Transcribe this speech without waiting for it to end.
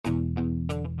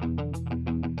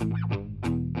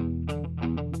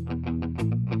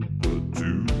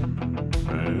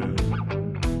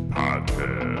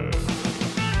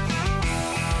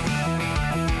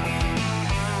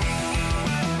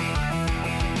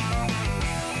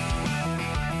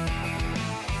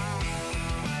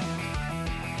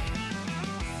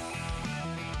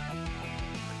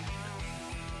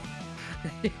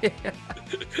Yeah.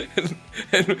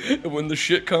 and when the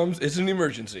shit comes, it's an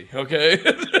emergency, okay?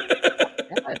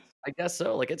 Yes, I guess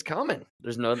so. Like it's coming.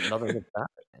 There's nothing to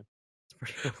stop it, man.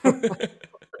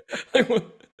 It's pretty cool.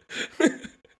 Like,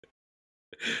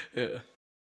 yeah,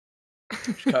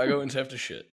 Chicagoans have to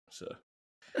shit. So,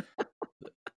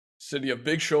 city of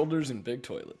big shoulders and big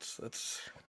toilets. That's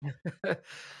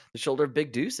The shoulder of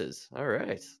big deuces. All right.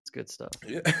 It's good stuff.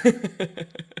 yeah.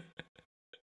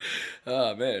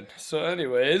 Oh man. So,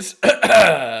 anyways,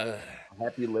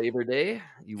 Happy Labor Day.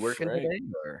 You working Frank, today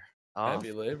or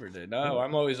happy off? Labor Day. Yeah. No,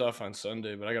 I'm always off on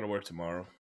Sunday, but I got to work tomorrow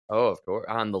Oh, of course.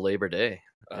 On the Labor Day.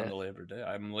 on Yeah. the Labor Day.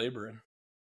 I'm laboring.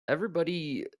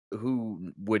 Everybody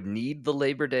who would need the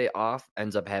Labor Day off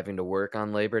ends up having to work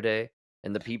on Labor Day.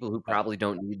 And the people who Uh, probably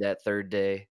don't need that third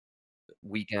day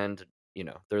weekend,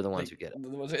 they're the ones Like who get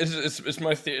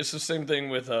it's the same thing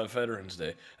with Veterans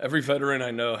Day. Every veteran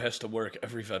I know has to work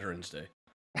every Veterans Day,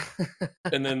 it.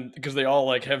 and then because they all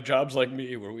like have jobs like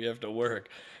me where we have to work,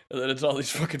 and then it's all these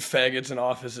fucking faggots in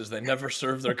offices. They never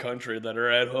serve their country that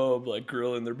are at home like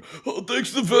grilling their. Oh,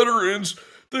 thanks the veterans.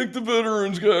 Thank the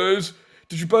veterans, guys.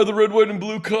 Did you buy the red, white, and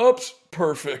blue cups?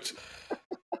 Perfect,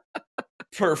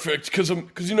 perfect. Because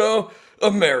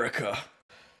America.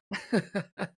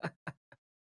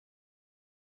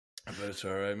 But it's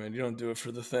all right, man. You don't do it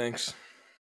for the thanks.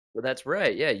 Well, that's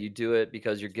right. Yeah, you do it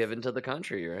because you're given to the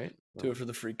country, right? Do it for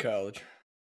the free college.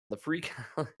 The free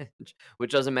college,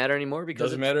 which doesn't matter anymore because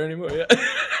Doesn't matter anymore. Yeah.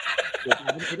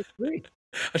 it's free.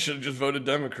 I should have just voted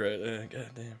Democrat. God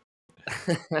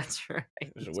damn. That's right.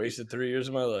 It was a wasted 3 years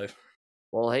of my life.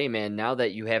 Well, hey, man, now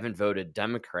that you haven't voted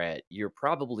Democrat, you're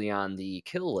probably on the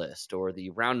kill list or the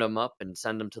round them up and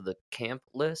send them to the camp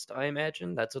list, I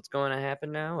imagine. That's what's going to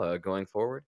happen now, going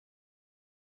forward.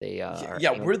 They Yeah, are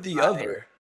yeah, we're the anti other.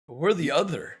 We're the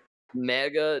other.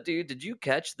 MAGA. Dude, did you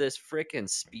catch this frickin'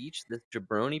 speech that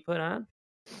Jabroni put Yeah,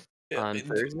 on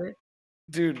Thursday?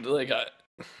 dude, like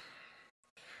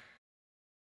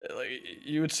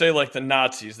you would say like the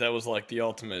Nazis, that was like the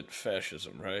ultimate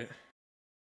fascism, right?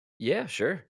 Yeah,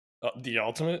 sure. The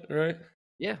ultimate, right?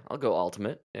 Yeah, I'll go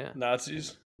ultimate. Yeah.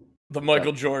 Nazis. The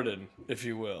Michael Def- Jordan, if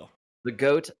you will. the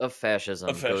goat of Of fascism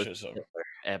goes to fascism. Hitler.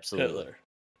 Absolutely. Hitler.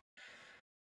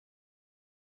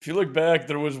 If you look back,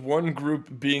 there was one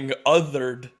group being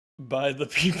othered by the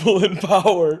people in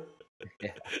power,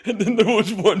 Yeah. and then there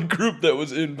was one group that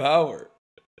was in power.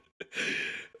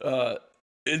 Uh,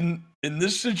 in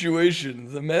this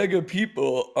situation, the MAGA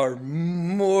people are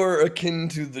more akin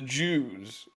to the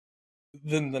Jews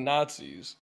than the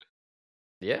Nazis,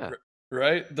 Yeah.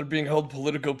 right? They're being held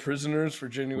political prisoners for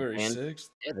The January Jan, 6th,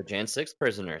 yeah, the Jan 6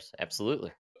 prisoners.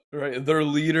 Absolutely. right? Their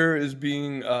leader is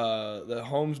being the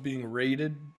home's being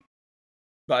raided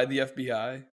by the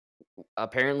FBI.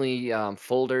 Apparently,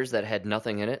 folders that had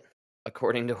nothing in it,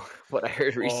 according to what I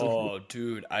heard recently. Oh,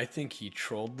 dude, I think he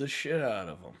trolled the shit out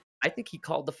of them. I think he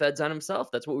called the feds on himself.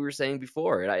 That's what we were saying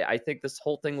before. And I think this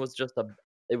whole thing was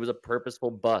it was a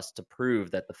purposeful bust to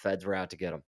prove that the feds were out to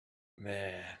get him.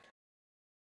 Man.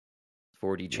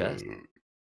 4D chess.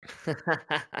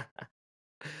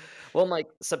 Well, Mike,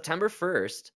 September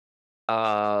 1st,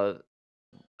 uh,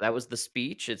 that was the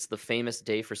speech. It's the famous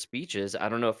day for speeches. I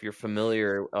don't know if you're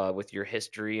familiar with your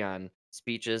history on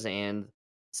speeches and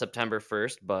September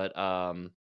 1st, but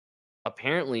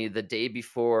apparently the day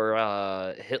before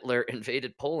Hitler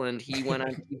invaded Poland, he went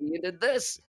on TV and did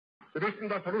this. Wir wissen,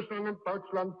 dass Russland und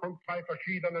Deutschland von zwei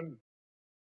verschiedenen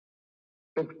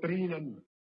Doktrinen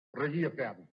regiert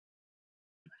werden.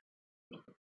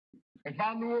 Es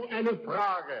war nur eine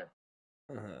Frage.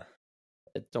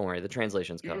 Don't worry, the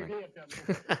translation's coming.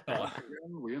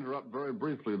 We interrupt very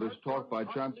briefly this talk by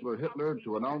Chancellor Hitler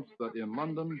to announce that in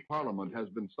London, Parliament has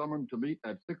been summoned to meet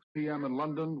at 6 p.m. in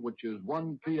London, which is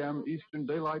 1 p.m. Eastern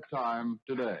Daylight Time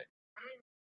today.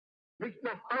 Nicht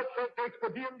nach Deutschland zu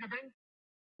exportieren gedenkt.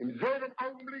 Im selben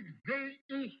Augenblick sehe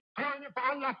ich keine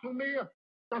Veranlassung mehr,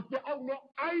 dass wir auch nur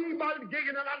einmal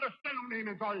gegeneinander Stellung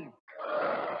nehmen sollen.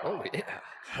 Oh, yeah.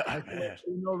 I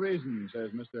see no reason,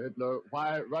 says Mr. Hitler,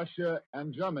 why Russia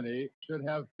and Germany should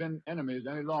have been enemies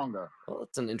any longer. Well,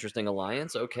 it's an interesting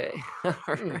alliance. Okay. All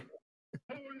right.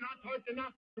 Polen hat heute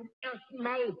Nacht zum ersten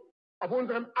Mal auf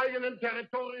unserem eigenen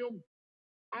Territorium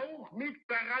auch mit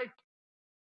bereits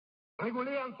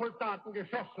regulären Soldaten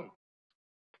geschossen.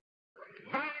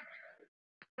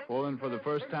 Poland, for the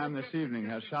first time this evening,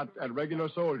 has shot at regular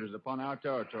soldiers upon our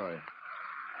territory.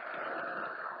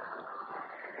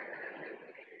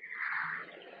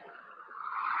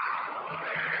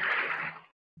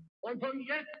 Und von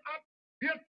jetzt ab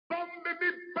wird Bombe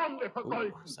mit Bombe Ooh,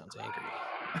 vergolten. sounds angry.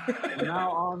 From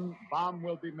now on, bomb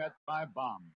will be met by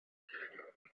bomb.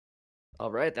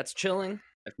 All right, that's chilling.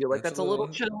 I feel like That's a that's a little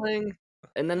little, chilling.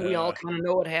 And then we all yeah. kind of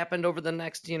know what happened over the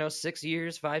next, 6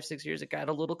 years, 5, 6 years. It got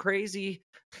a little crazy.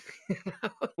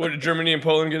 What did Germany and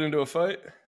Poland get into a fight?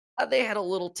 They had a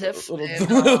little A tiff, little, and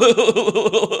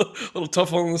little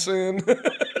tough on the sand. they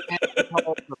had what's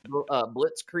called the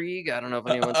Blitzkrieg. I don't know if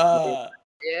anyone's familiar. Ah,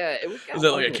 Yeah, it got is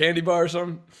that like a ugly. candy bar or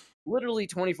something? Literally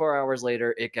 24 hours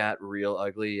later, it got real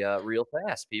ugly, real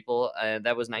fast, people, and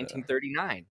that was Yeah.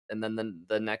 1939. And then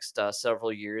the next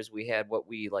several years, we had what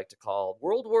we like to call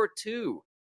World War II.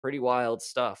 Pretty wild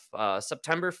stuff.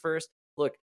 September 1st.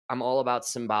 Look, I'm all about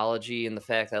symbology and the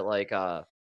fact that, like,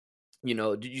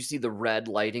 did you see the red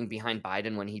lighting behind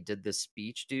Biden when he did this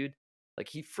speech, dude? Like,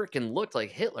 he freaking looked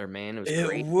like Hitler, man. It was It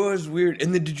crazy. was weird.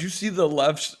 And then did you see the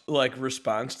left's like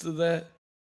response to that?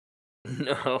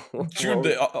 No. Dude,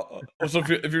 they, also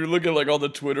if you're looking at like all the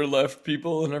Twitter left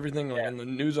people and everything, like on the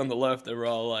news on the left, they were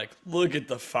all like, "Look at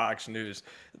the Fox News.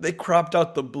 They cropped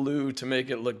out the blue to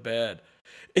make it look bad.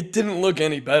 It didn't look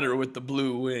any better with the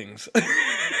blue wings.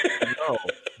 No,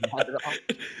 not at all.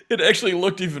 It actually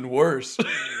looked even worse."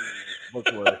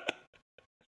 Looked worse.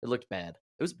 It looked bad.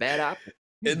 It was bad optics.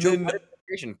 These And Joe then Biden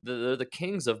administration, they're the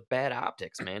kings of bad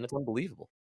optics, man. It's unbelievable.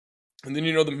 And then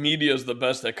the media is the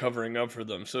best at covering up for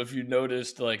them. So if you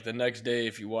noticed, like the next day,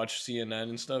 if you watch CNN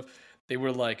and stuff, they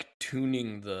were like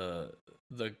tuning the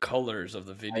colors of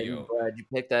the I'm video. glad you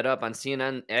picked that up on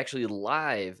CNN. Actually,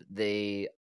 live, they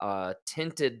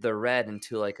tinted the red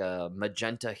into like a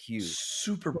magenta hue.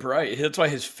 Super bright. That's why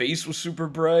his face was super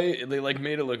bright, and they like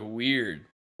made it look weird.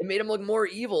 It made him look more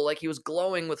evil, like he was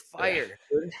glowing with fire.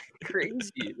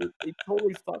 Crazy. They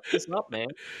totally fucked this up, man.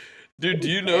 Dude, do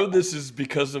you know this is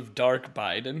because of Dark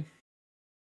Biden?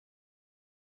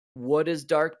 What is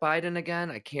Dark Biden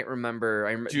again? I can't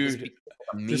remember. This Dude, became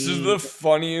a this is meme. the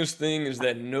funniest thing is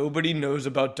that nobody knows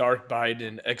about Dark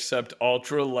Biden except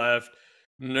ultra left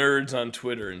nerds on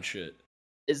Twitter and shit.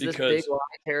 Is this Because big lie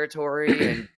territory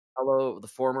and hello, the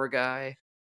former guy?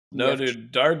 no, Left.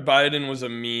 dude, Dark Biden was a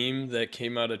meme that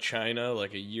came out of China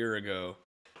like a year ago.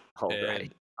 All right.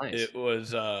 And Nice. it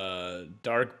was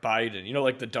Dark Biden. You know,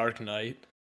 like the Dark Knight?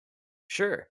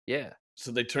 Sure. Yeah.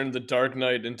 So they turned the Dark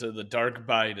Knight into the Dark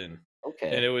Biden. And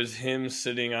Okay. it was him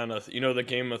sitting on the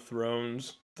Game of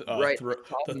Thrones? Right.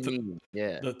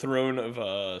 Yeah. The throne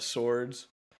of swords.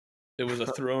 It was a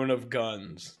throne of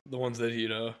guns. The ones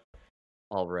that.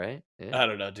 All right. Yeah. I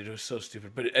don't know, dude. It was so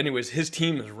stupid. But anyways, his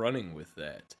team is running with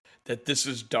that. That this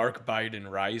is Dark Biden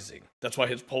rising. That's why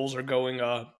his polls are going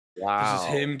up. Wow. This is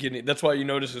him getting. That's why you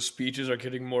notice his speeches are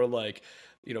getting more like,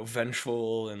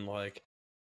 vengeful and like,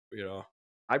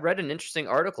 I read an interesting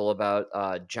article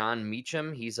about John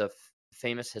Meacham. He's a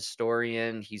famous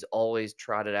historian. He's always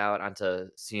trotted out onto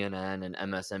CNN and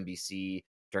MSNBC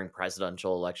during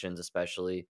presidential elections,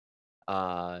 especially.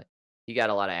 He got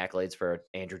a lot of accolades for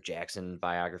Andrew Jackson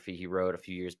biography he wrote a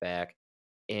few years back.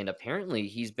 And apparently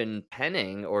he's been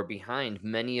penning or behind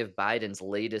many of Biden's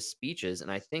latest speeches.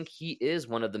 And I think he is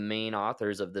one of the main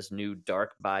authors of this new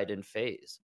Dark Biden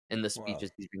phase in the speeches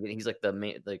he's been getting. He's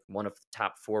like one of the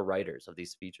top 4 writers of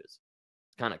these speeches.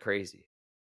 It's kind of crazy.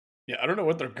 Yeah, I don't know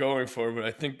what they're going for, but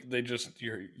I think they just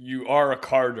you are a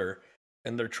Carter,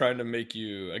 and they're trying to make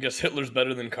you. I guess Hitler's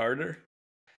better than Carter.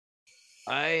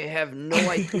 I have no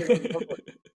idea.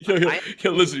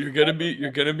 Listen, you're gonna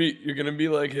be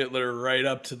like Hitler right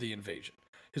up to the invasion.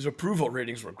 His approval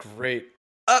ratings were great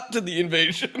up to the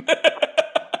invasion.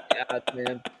 Yeah,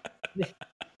 man.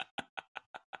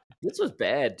 This was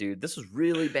bad, dude. This was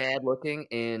really bad looking,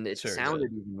 and it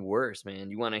sounded even worse,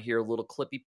 man. You want to hear a little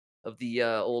clippy of the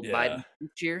old Biden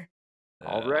speech here?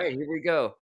 All right, here we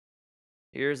go.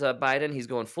 Here's Biden. He's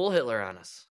going full Hitler on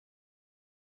us.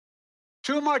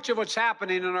 Too much of what's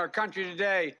happening in our country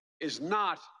today is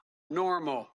not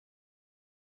normal.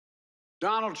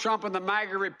 Donald Trump and the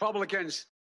MAGA Republicans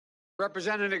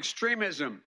represent an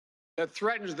extremism that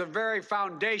threatens the very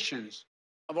foundations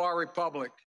of our republic.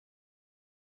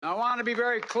 Now, I want to be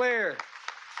very clear.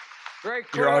 Very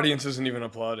clear. Your audience isn't even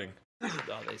applauding.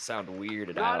 Oh, they sound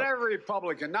weirded out. Not every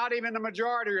Republican, not even the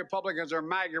majority of Republicans are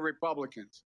MAGA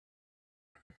Republicans.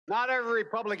 Not every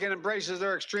Republican embraces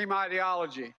their extreme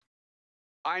ideology.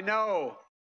 I know,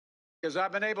 because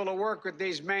I've been able to work with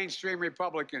these mainstream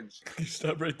Republicans.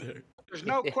 Stop right there. There's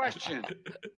no question.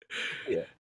 Yeah.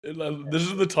 This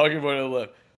is the talking point on the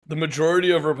left. The majority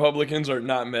of Republicans are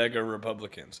not MAGA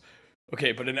Republicans.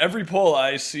 Okay, but in every poll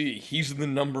I see, he's the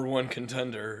number 1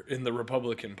 contender in the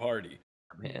Republican Party.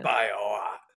 Man. By a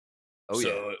lot. Oh,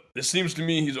 so this seems to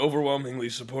me he's overwhelmingly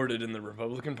supported in the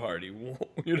Republican Party.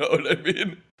 You know what I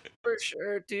mean? For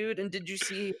sure, dude. And did you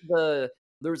see there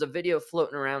was a video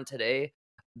floating around today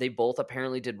they both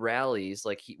apparently did rallies.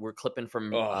 Like we're clipping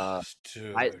from Oh, do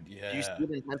dude, you see yeah. it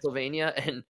in Pennsylvania?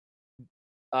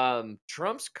 And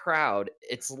Trump's crowd,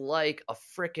 it's like a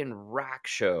freaking rock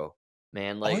show,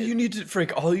 man. All Like you need to,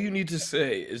 Frank, all you need to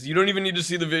say is you don't even need to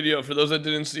see the video. For those that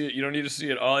didn't see it, you don't need to see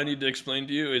it. All I need to explain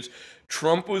to you is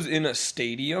Trump was in a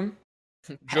stadium.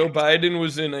 Joe Biden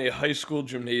was in a high school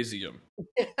gymnasium.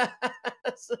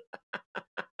 Yes.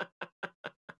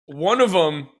 One of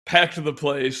them packed the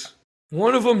place.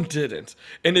 One of them didn't.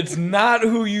 And it's not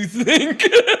who you think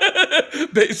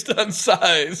based on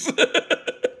size.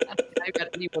 I got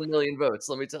 81 million votes,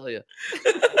 let me tell you.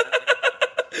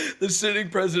 The sitting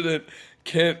president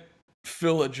can't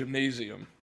fill a gymnasium.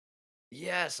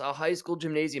 Yes, a high school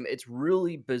gymnasium. It's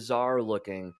really bizarre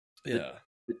looking. Yeah.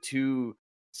 The two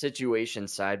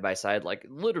situations side by side. Like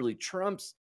literally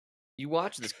you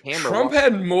watch this camera. Trump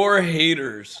had more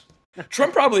haters.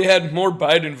 Trump probably had more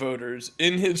Biden voters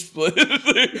in his split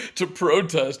to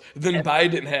protest than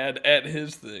Biden had at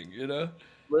his thing, you know?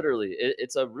 Literally,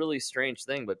 it's a really strange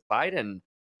thing. But Biden,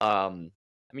 I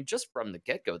mean, just from the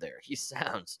get-go there, he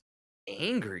sounds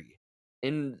angry.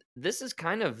 And this is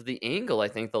kind of the angle I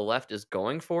think the left is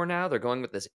going for now. They're going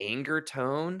with this anger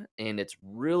tone, and it's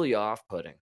really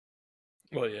off-putting.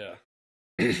 Well, yeah.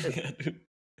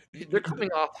 They're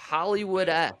coming off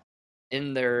Hollywood-esque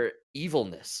in their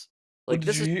evilness. Like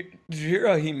Did you hear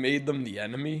how he made them the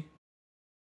enemy?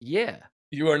 Yeah.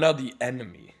 You are now the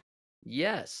enemy.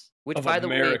 Yes. Which, of by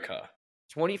America. the way,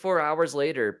 24 hours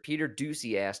later, Peter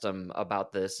Doocy asked him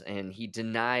about this, and he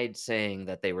denied saying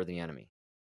that they were the enemy.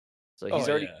 So he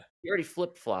already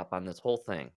flip-flop on this whole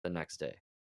thing the next day.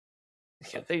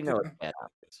 So they know it's bad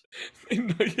optics.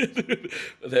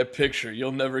 That picture,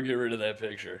 you'll never get rid of that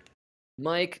picture.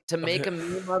 Mike, to make a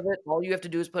meme of it, all you have to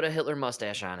do is put a Hitler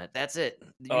mustache on it. That's it.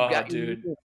 You got dude.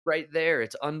 Right there.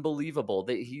 It's unbelievable.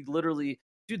 He literally,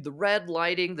 dude, the red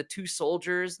lighting, the two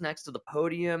soldiers next to the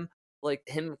podium, like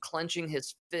him clenching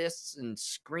his fists and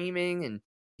screaming. And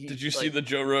did you see the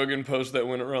Joe Rogan post that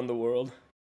went around the world?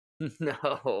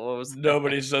 No.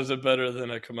 Nobody says it better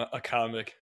than a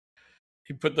comic.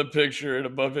 He put the picture, and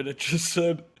above it, it just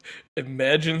said,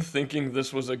 "Imagine thinking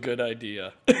this was a good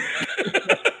idea."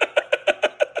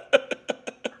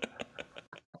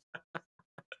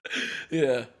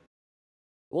 Yeah.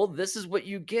 Well, this is what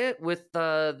you get with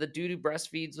the dude who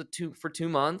breastfeeds for 2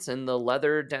 months and the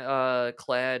leather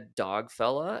clad dog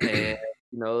fella and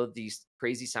these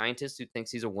crazy scientists who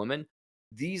thinks he's a woman.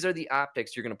 These are the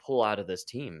optics you're gonna pull out of this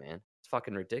team, man. It's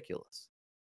fucking ridiculous.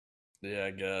 Yeah,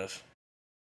 I guess.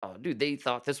 Oh, dude, they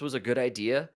thought this was a good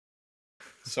idea.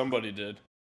 Somebody did.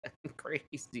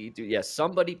 Crazy, dude. Yeah,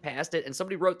 somebody passed it and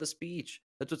somebody wrote the speech.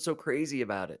 That's what's so crazy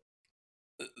about it.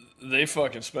 They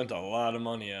fucking spent a lot of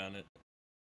money on it.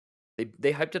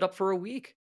 They hyped it up for a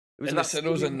week. And they said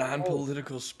it was a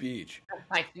non-political speech.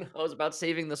 I know. It was about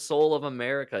saving the soul of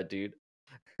America, dude.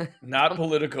 Not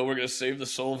political. We're going to save the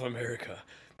soul of America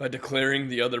by declaring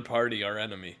the other party our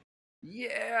enemy.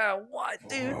 Yeah, what,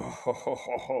 dude?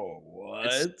 What?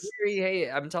 It's scary. Hey,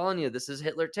 I'm telling you, this is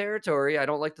Hitler territory. I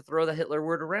don't like to throw the Hitler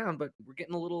word around, but we're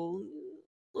getting a little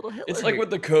Hitler. It's like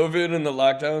with the COVID and the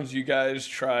lockdowns, you guys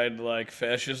tried like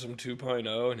fascism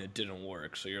 2.0 and it didn't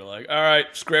work. So you're like, all right,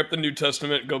 scrap the New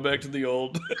Testament, go back to the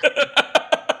old.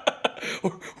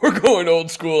 We're going old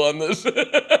school on this.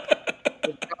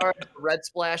 Red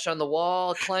splash on the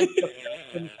wall, clench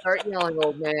and start yelling,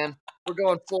 old man. We're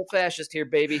going full fascist here,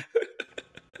 baby.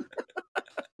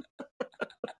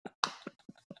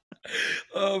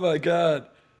 Oh my god.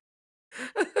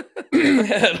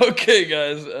 Okay,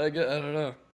 guys. I don't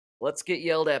know. Let's get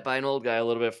yelled at by an old guy a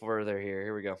little bit further here.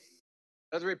 Here we go.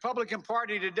 The Republican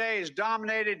Party today is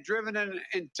dominated, driven, and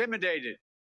intimidated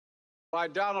by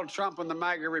Donald Trump and the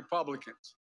MAGA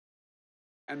Republicans.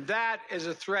 And that is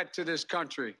a threat to this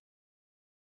country.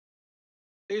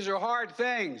 These are hard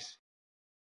things.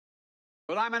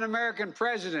 But I'm an American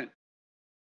president,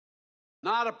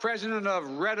 not a president of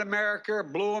red America,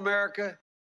 blue America,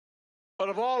 but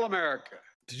of all America.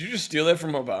 Did you just steal that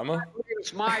from Obama?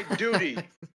 It's my duty,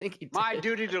 my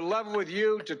duty to love with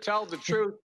you, to tell the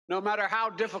truth, no matter how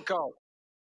difficult,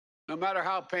 no matter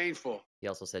how painful. He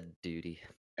also said duty.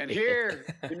 And here,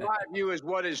 in my view, is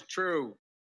what is true.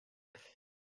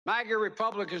 MAGA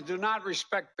Republicans do not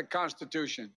respect the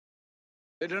Constitution.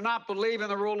 They do not believe in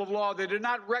the rule of law. They do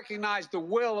not recognize the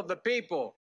will of the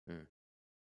people.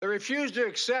 They refuse to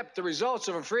accept the results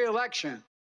of a free election.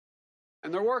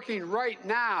 And they're working right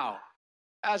now,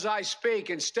 as I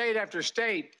speak, in state after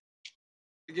state,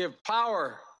 to give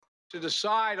power to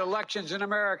decide elections in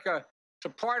America to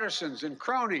partisans and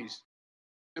cronies,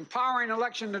 empowering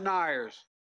election deniers,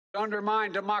 to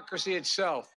undermine democracy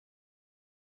itself.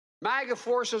 MAGA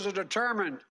forces are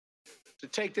determined to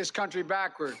take this country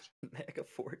backwards. MAGA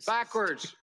forces.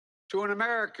 Backwards to an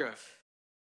America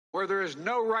where there is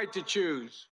no right to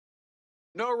choose,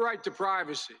 no right to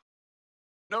privacy,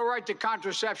 no right to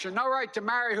contraception, no right to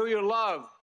marry who you love.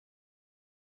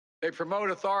 They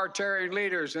promote authoritarian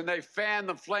leaders and they fan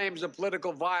the flames of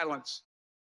political violence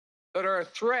that are a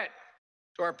threat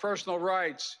to our personal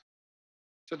rights,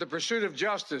 to the pursuit of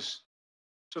justice,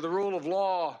 to the rule of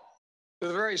law, to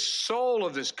the very soul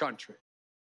of this country.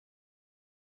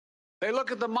 They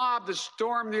look at the mob that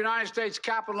stormed the United States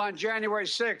Capitol on January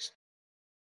 6th,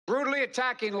 brutally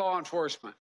attacking law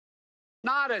enforcement,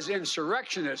 not as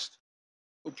insurrectionists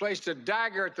who placed a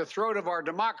dagger at the throat of our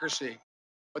democracy,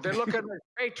 but they look at them as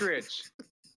patriots.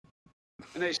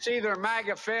 And they see their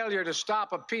MAGA failure to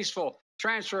stop a peaceful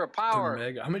transfer of power.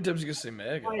 MAGA. How many times are you going to say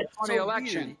MAGA? 2020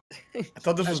 election. I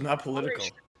thought this was not political.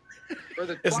 For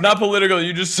the It's 20 not political.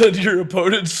 You just said your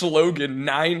opponent's slogan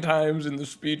 9 times in the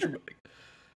speech.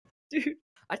 Dude,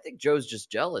 I think Joe's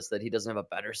just jealous that he doesn't have a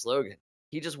better slogan.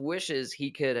 He just wishes he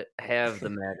could have the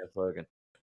MAGA slogan.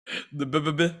 The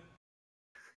b-b-b.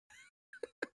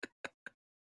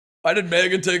 Why did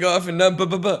MAGA take off and not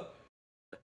b-b-b?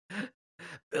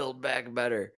 Build back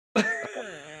better.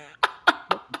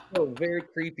 So very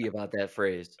creepy about that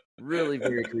phrase. Really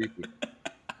very creepy.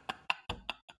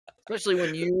 Especially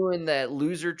when you and that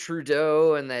loser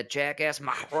Trudeau and that jackass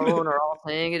Macron are all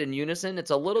saying it in unison.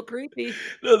 It's a little creepy.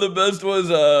 No, the best was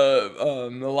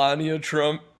Melania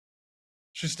Trump.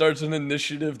 She starts an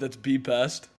initiative that's Be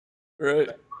Best, right?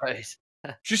 Right.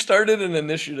 She started an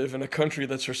initiative in a country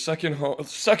that's her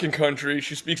second country.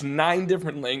 She speaks 9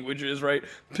 different languages, right?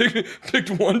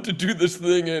 Picked one to do this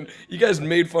thing in. You guys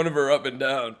made fun of her up and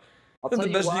down. And the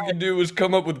best you could do was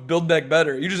come up with Build Back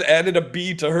Better. You just added a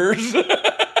B to hers. No,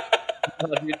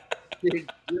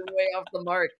 dude, you're way off the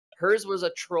mark. Hers was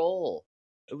a troll.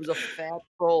 It was a fat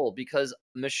troll because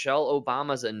Michelle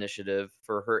Obama's initiative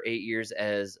for her 8 years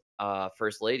as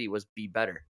First Lady was Be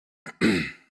Better.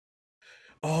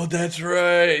 Oh, that's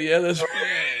right. Yeah, that's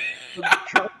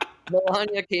right.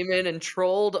 Melania came in and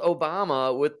trolled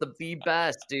Obama with the Be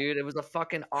Best, dude. It was a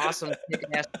fucking awesome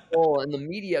kick-ass troll, and the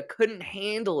media couldn't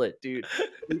handle it, dude.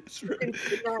 They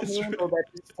could not handle that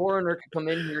this foreigner could come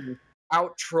in here and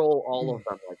out-troll all of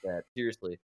them like that.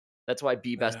 Seriously. That's why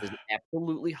Be Best is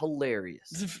absolutely hilarious.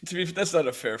 That's not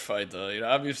a fair fight, though. You know,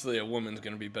 obviously, a woman's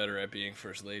going to be better at being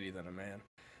First Lady than a man.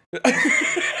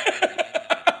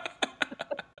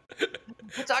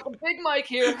 We're talking Big Mike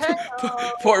here. Hey,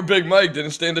 Poor Big Mike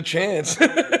didn't stand a chance.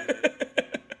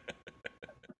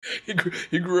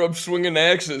 He grew up swinging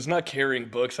axes, not carrying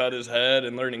books on his head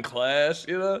and learning class,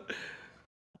 you know?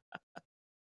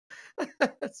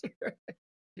 That's right.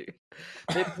 Dude.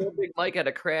 Poor Big Mike had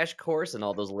a crash course in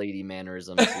all those lady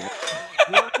mannerisms.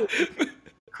 You know?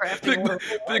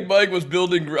 Big Mike was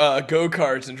building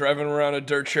go-karts and driving around a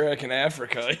dirt track in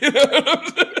Africa. You know what I'm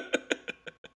saying?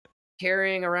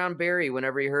 Carrying around Barry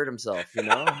whenever he hurt himself, you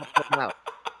know? Help him out.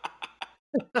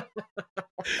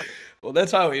 Well,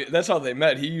 that's how they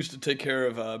met. He used to take care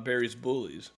of Barry's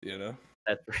bullies, you know?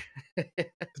 That's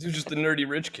He was just a nerdy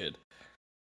rich kid.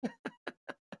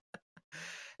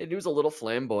 And he was a little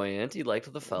flamboyant. He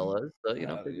liked the fellas, so you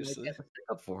know, Big Mike Obviously. had to stick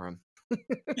up for him.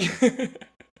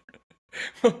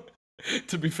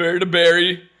 To be fair to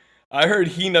Barry, I heard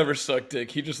he never sucked dick.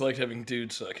 He just liked having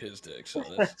dudes suck his dick. So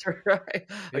That's right.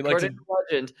 He liked According to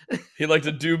legend. he liked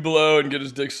to do blow and get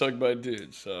his dick sucked by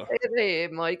dudes. So Hey,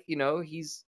 Mike, you know,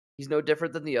 he's no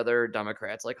different than the other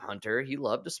Democrats like Hunter. He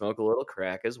loved to smoke a little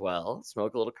crack as well.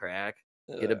 Smoke a little crack,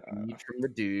 get a bead from the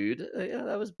dude. Yeah,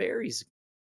 that was Barry's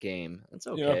game. That's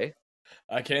okay.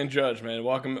 I can't judge, man.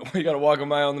 You gotta walk a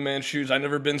mile in the man's shoes. I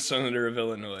never been senator of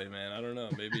Illinois, man. I don't know.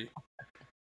 Maybe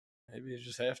you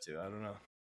just have to. I don't know.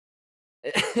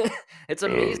 It's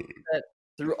amazing that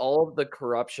through all of the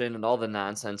corruption and all the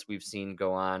nonsense we've seen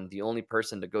go on, the only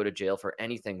person to go to jail for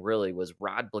anything really was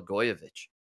Rod Blagojevich.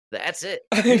 That's it.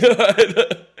 I know.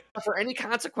 For any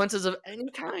consequences of any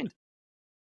kind.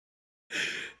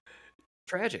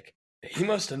 Tragic. He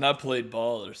must have not played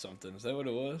ball or something. Is that what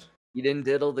it was? He didn't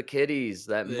diddle the kiddies.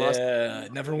 That must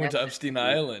Never went to Epstein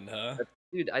Island, huh?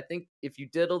 Dude, I think if you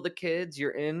diddle the kids,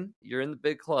 you're in the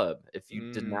big club. If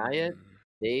you deny it,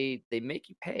 they make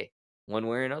you pay. One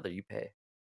way or another, you pay.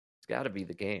 It's got to be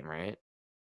the game, right?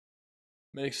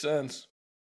 Makes sense.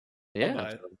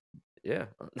 Yeah. Yeah.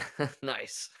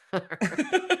 Nice.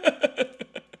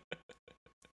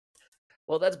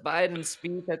 Well, that's Biden's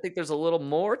speech. I think there's a little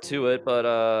more to it, but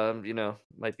you know,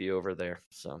 might be over there.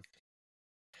 So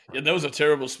Yeah, that was a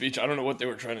terrible speech. I don't know what they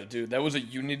were trying to do. That was a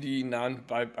unity,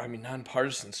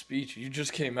 nonpartisan speech. You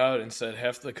just came out and said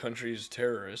half the country is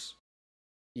terrorists,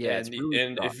 Yeah, it's and really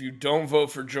and strong. if you don't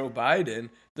vote for Joe Biden,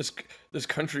 this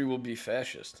country will be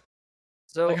fascist.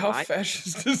 Like, So how I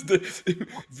fascist is this?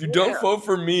 If you don't yeah, vote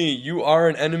for me, you are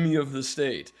an enemy of the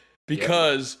state yep,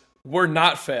 because we're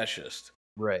not fascist.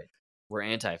 right. We're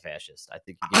anti-fascist. I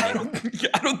think you can I nail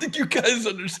it. don't think you guys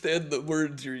understand the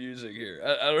words you're using here.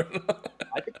 I don't know.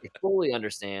 I think they fully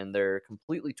understand. They're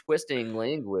completely twisting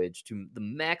language to the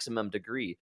maximum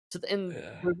degree. And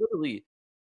Yeah. they're literally,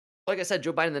 like I said,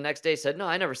 Joe Biden the next day said, "No,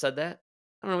 I never said that.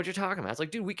 I don't know what you're talking about." It's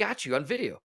like, dude, we got you on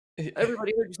video.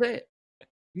 Everybody heard you say it.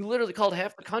 You literally called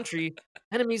half the country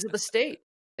enemies of the state.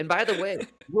 And by the way,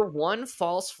 we're one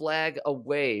false flag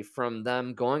away from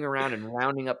them going around and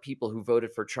rounding up people who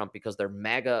voted for Trump because they're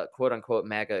MAGA, quote unquote,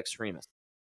 MAGA extremists.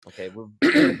 Okay, we're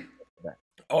very that.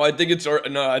 Oh, I think it's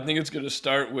going to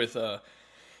start with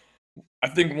I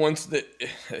think once the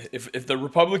if the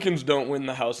Republicans don't win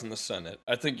the House and the Senate,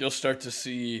 I think you'll start to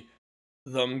see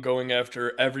them going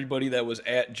after everybody that was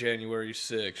at January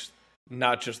 6th,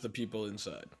 not just the people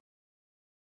inside.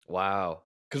 Wow,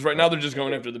 Because right now they're just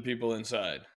going after the people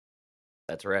inside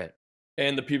that's right.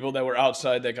 and the people that were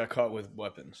outside that got caught with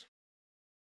weapons.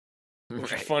 Which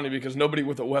is Right. funny because nobody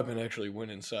with a weapon actually went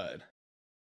inside.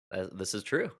 This is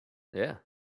true. Yeah.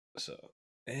 So,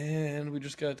 and we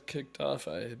just got kicked off,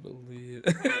 I believe.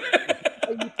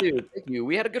 Oh, you too. Thank you.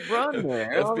 We had a good run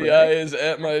there. All FBI right. is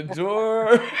at my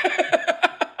door.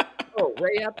 Oh,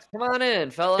 Ray Epps, come on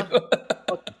in, fella.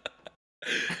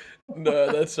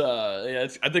 No, that's I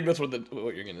think that's what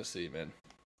you're gonna see, man.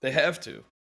 They have to.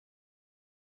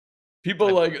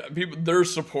 People their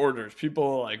supporters,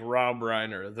 people like Rob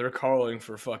Reiner, they're calling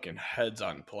for fucking heads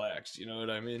on plaques. You know what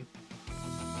I mean?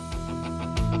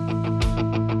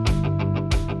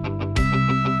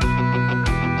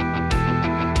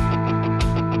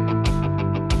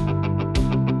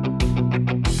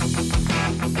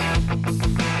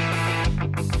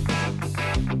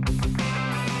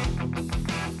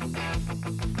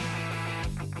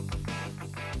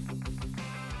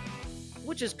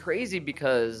 Which is crazy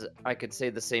because I could say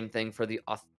the same thing for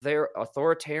their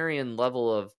authoritarian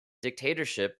level of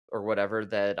dictatorship or whatever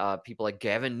that people like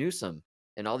Gavin Newsom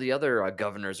and all the other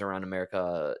governors around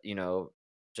America,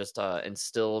 just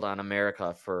instilled on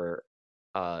America for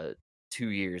 2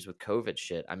 years with COVID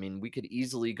shit. I mean, we could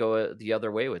easily go the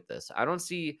other way with this. I don't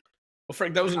see Well,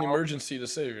 Frank, that was an how. emergency to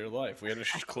save your life. We had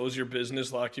to close your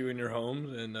business, lock you in your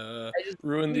homes, and I just,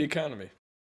 ruin the dude, economy.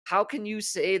 how can you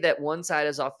say that one side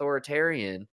is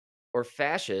authoritarian or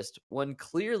fascist when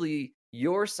clearly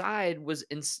your side was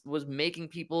making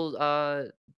people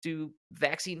do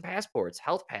vaccine passports,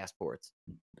 health passports?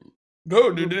 No,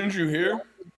 You dude, were didn't you hear?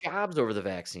 jobs over the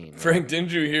vaccine, man. Frank,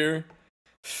 didn't you hear?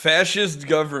 Fascist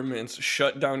governments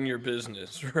shut down your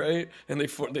business, right? And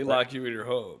they lock you in your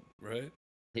home, right?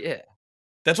 Yeah.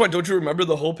 That's why. Don't you remember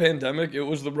the whole pandemic? It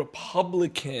was the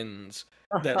Republicans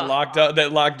that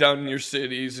locked down your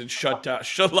cities and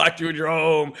locked you in your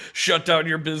home, shut down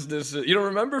your businesses. You don't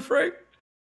remember, Frank?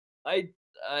 I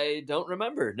don't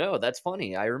remember. No, that's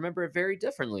funny. I remember it very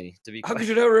differently, to be How could quite.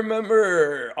 you not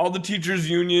remember? All the teachers'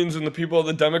 unions and the people,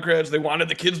 the Democrats, they wanted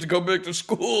the kids to go back to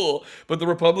school, but the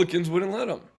Republicans wouldn't let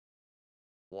them.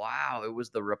 Wow, it was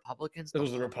the Republicans. It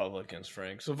was the Republicans,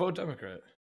 Frank. So vote Democrat.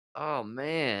 Oh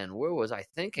man, where was I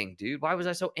thinking, dude? Why was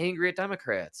I so angry at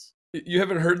Democrats? You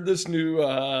haven't heard this new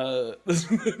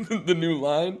the new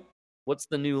line? What's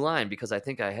the new line? Because I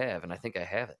think I have, and I think I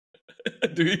have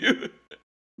it. Do you?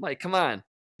 Mike, come on.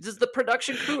 Does the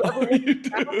production crew ever Oh, work you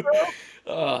together, do.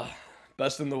 bro?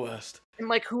 Best in the West. And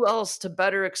Mike, who else to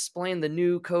better explain the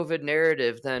new COVID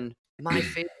narrative than my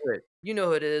favorite? You know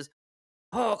who it is.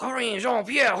 Oh, Corinne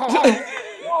Jean-Pierre.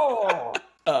 Oh.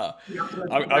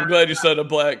 I'm glad you said a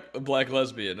black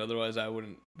lesbian. Otherwise, I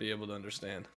wouldn't be able to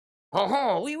understand.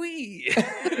 Oh, oui, oui.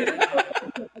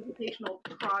 Educational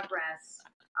progress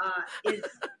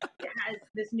has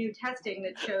this new testing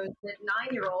that shows that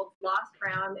 9-year-olds lost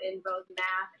ground in both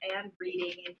math and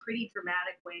reading in pretty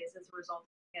dramatic ways as a result of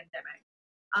the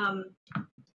pandemic.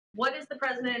 What is the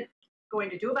president going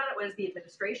to do about it? What is the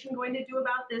administration going to do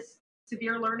about this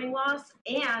severe learning loss?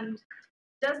 And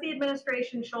does the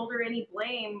administration shoulder any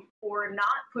blame for not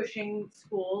pushing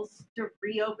schools to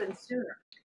reopen sooner?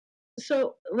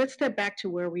 So let's step back to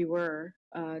where we were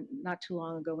not too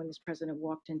long ago when this president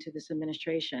walked into this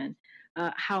administration,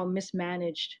 how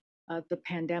mismanaged the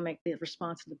pandemic, the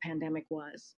response to the pandemic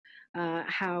was,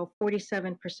 how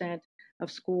 47% of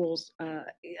schools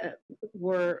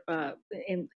were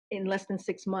in less than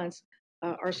 6 months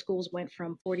our schools went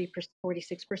from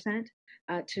 46%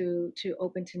 to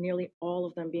open to nearly all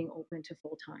of them being open to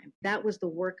full time. That was the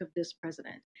work of this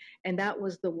president, and that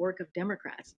was the work of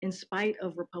Democrats, in spite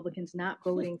of Republicans not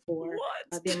voting for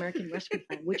What? the American Rescue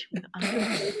Plan, which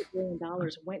 $130 billion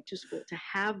went to school to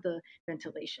have the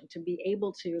ventilation, to be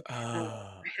able to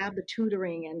have the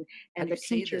tutoring How do and you the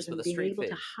say this teachers, with and a being straight able to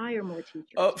face? hire more teachers.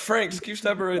 Oh, Frank, can you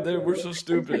stop it right there? We're so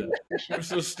stupid. We're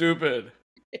so stupid.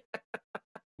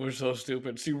 We're so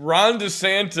stupid. See, Ron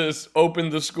DeSantis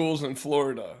opened the schools in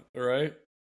Florida, all right?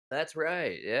 That's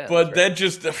right. Yeah. But that's right. that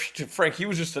just, Frank, he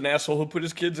was just an asshole who put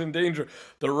his kids in danger.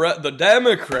 The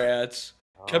Democrats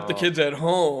kept the Oh, kids at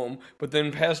home, but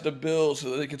then passed a bill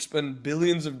so that they could spend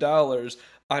billions of dollars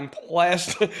on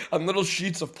plastic, on little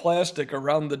sheets of plastic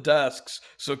around the desks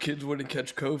so kids wouldn't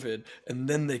catch COVID, and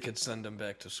then they could send them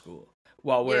back to school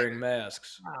while yeah. wearing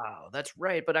masks. Wow, that's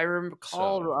right. But I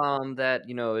recall So, that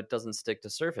it doesn't stick to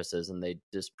surfaces, and they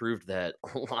disproved that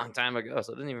a long time ago,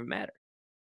 so it doesn't even matter.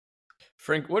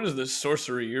 Frank, what is this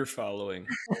sorcery you're following?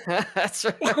 That's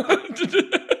right.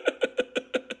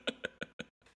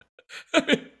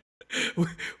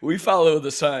 We follow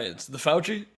the science. The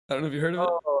Fauci? I don't know if you heard of it.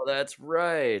 Oh, that's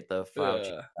right. The Fauci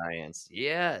Yeah, science.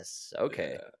 Yes.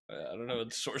 Okay. yeah. I don't know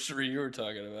what sorcery you were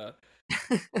talking about.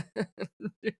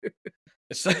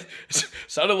 It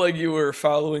sounded like you were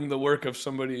following the work of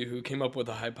somebody who came up with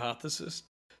a hypothesis,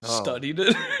 Oh, studied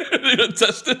it,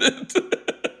 tested it.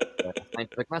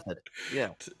 scientific method. Yeah.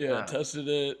 Yeah, tested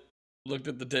it, looked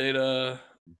at the data,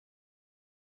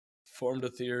 formed a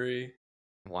theory.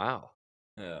 Wow.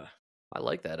 Yeah. I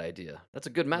like that idea. That's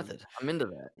a good method. I'm into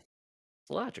that. It's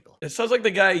logical. It sounds like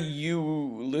the guy you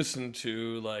listened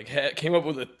to came up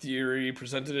with a theory,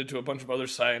 presented it to a bunch of other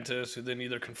scientists who then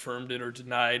either confirmed it or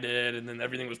denied it, and then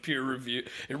everything was peer reviewed.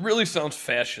 It really sounds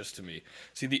fascist to me.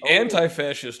 See, the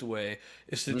anti-fascist way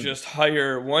is to just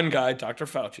hire one guy, Dr.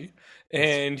 Fauci,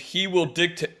 and he will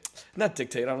not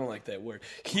dictate, I don't like that word.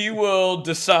 He will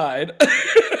decide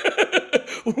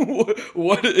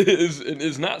what is and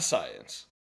is not science.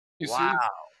 You see? Wow.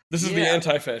 This is the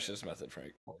anti-fascist method,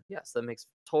 Frank. Yes, that makes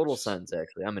total sense,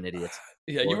 actually. I'm an idiot.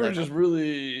 Yeah, you were just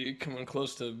really coming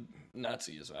close to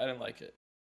Nazism. I didn't like it.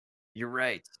 You're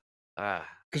right.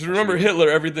 Because remember Hitler,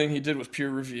 everything he did was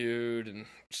peer-reviewed, and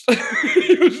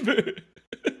he was very...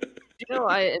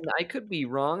 I could be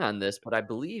wrong on this, but I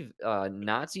believe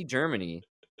Nazi Germany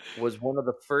was one of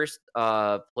the first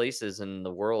places in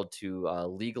the world to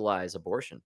legalize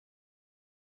abortion.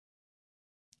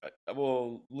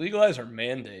 Well, legalize or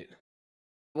mandate?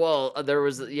 Well, there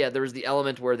was the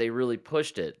element where they really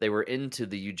pushed it. They were into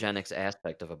the eugenics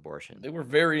aspect of abortion. They were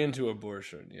very into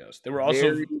abortion, yes. They were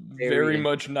also very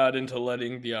much not into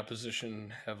letting the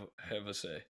opposition have a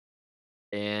say.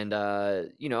 And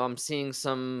I'm seeing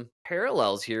some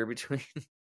parallels here between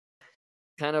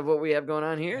kind of what we have going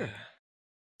on here.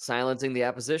 Silencing the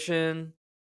opposition,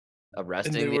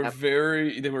 arresting and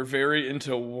they were very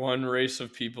into one race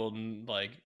of people,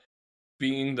 like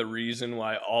being the reason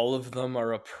why all of them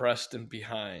are oppressed and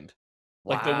behind.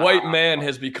 Like the white man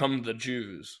has become the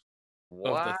Jews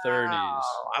of the 30s.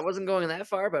 I wasn't going that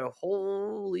far, but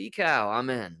holy cow,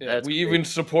 I'm in. Yeah, we even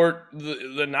support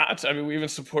the Nazis. I mean, we even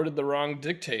supported the wrong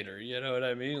dictator. You know what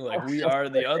I mean? Like, we are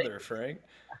the other, Frank.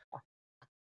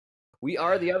 We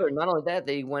are the other. Not only that,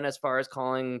 they went as far as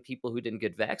calling people who didn't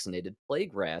get vaccinated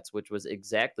plague rats, which was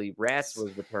rats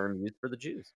was the term used for the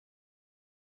Jews.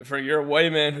 Frank, you're a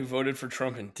white man who voted for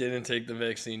Trump and didn't take the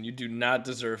vaccine. You do not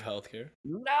deserve health care.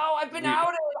 No, I've been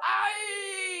outed.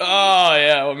 Oh,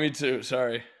 yeah, well, me too.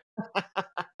 Sorry.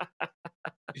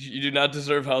 You do not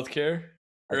deserve health care,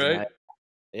 right?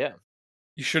 Yeah.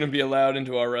 You shouldn't be allowed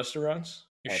into our restaurants.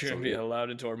 You Absolutely. shouldn't be allowed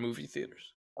into our movie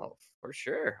theaters. Oh, for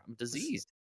sure. I'm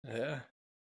diseased. Yeah.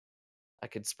 I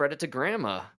could spread it to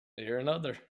grandma. You're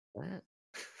another. What?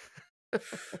 We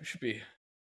should be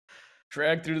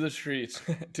dragged through the streets.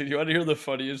 Dude, you want to hear the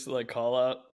funniest call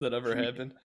out that ever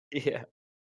happened? Yeah.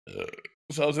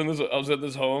 So I was at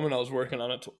this home and I was working on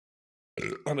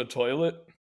a toilet.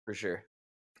 For sure.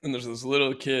 And there's this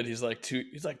little kid. He's like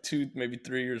two, maybe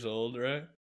 3 years old, right?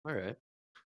 All right.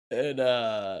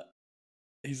 And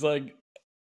he's like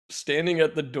standing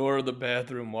at the door of the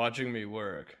bathroom watching me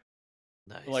work.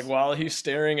 Nice. Like while he's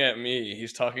staring at me,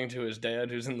 he's talking to his dad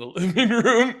who's in the living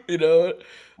room,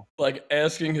 like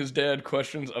asking his dad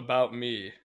questions about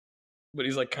me. But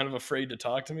he's like kind of afraid to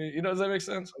talk to me. Does that make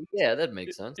sense? Yeah, that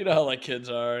makes sense. You know how like kids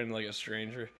are and like a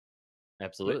stranger.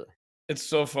 Absolutely. It's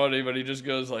so funny, but he just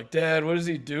goes like, "Dad, what is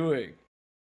he doing?"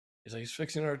 He's like, "He's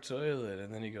fixing our toilet."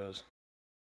 And then he goes,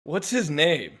 "What's his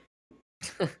name?"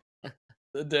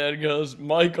 The dad goes,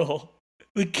 "Michael."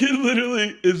 The kid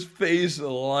literally, his face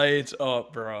lights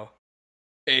up, bro.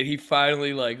 And he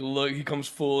finally he comes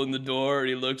full in the door and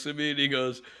he looks at me and he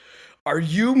goes, "Are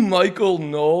you Michael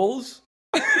Knowles?"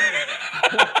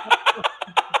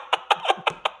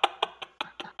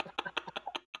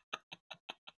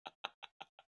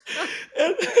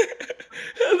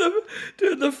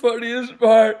 Dude, the funniest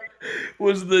part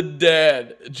was the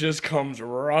dad just comes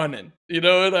running. You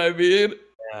know what I mean?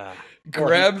 Yeah.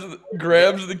 Grabs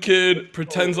the kid,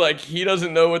 pretends like he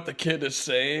doesn't know what the kid is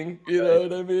saying. You know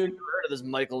what I mean? Heard of this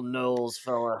Michael Knowles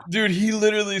fella? Dude, he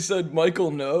literally said Michael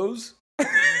knows.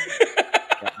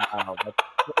 Wow, that's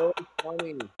so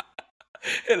funny.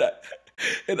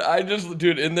 And I just,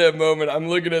 dude, in that moment, I'm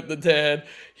looking at the dad,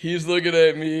 he's looking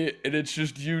at me, and it's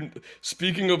just you.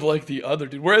 Speaking of like the other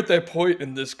dude, we're at that point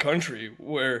in this country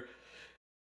where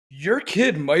your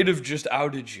kid might have just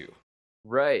outed you.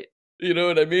 Right. You know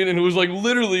what I mean? And it was like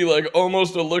literally like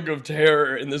almost a look of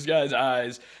terror in this guy's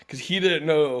eyes because he didn't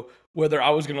know whether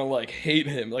I was gonna like hate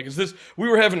him. Like, is this? We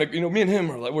were having a, me and him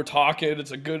are like we're talking.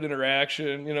 It's a good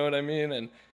interaction. You know what I mean? And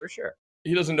For sure.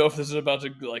 he doesn't know if this is about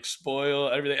to like spoil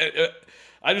everything.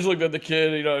 I just looked at the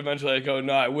kid. Eventually I go,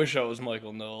 no, I wish I was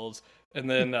Michael Knowles. And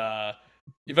then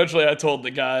eventually I told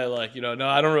the guy like, no,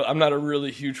 I'm not a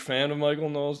really huge fan of Michael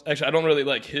Knowles. Actually, I don't really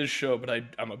like his show, but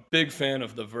I'm a big fan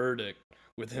of The Verdict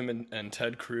with him and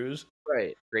Ted Cruz.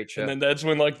 Right. Great show. And then that's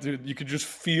when like, dude, you could just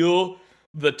feel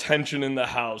the tension in the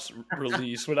house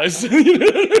release when I said,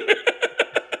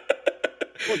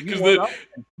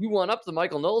 You won up the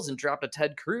Michael Knowles and dropped a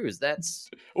Ted Cruz. That's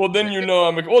well, then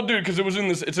I'm like, well, dude, because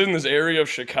it's in this area of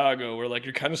Chicago where like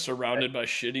you're kind of surrounded by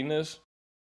shittiness.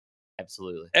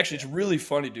 Absolutely. Actually, it's really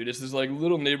funny, dude. It's this like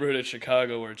little neighborhood in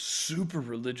Chicago where it's super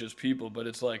religious people, but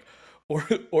it's like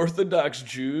Orthodox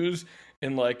Jews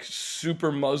and like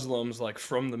super Muslims like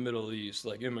from the Middle East,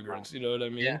 like immigrants. You know what I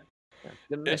mean? Yeah.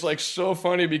 It's like so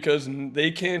funny because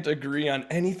they can't agree on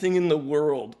anything in the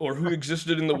world or who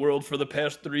existed in the world for the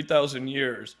past 3,000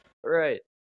 years. Right.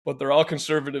 But they're all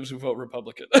conservatives who vote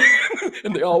Republican.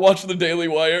 And they all watch the Daily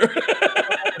Wire.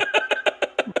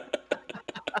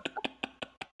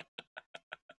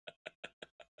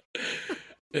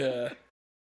 Yeah.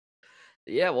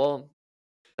 Yeah, well,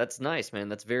 that's nice, man.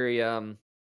 That's very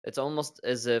it's almost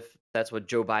as if that's what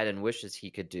Joe Biden wishes he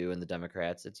could do in the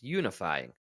Democrats. It's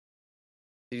unifying.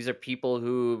 These are people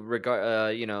who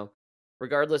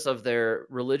regardless of their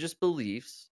religious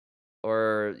beliefs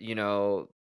or, what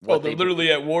They're they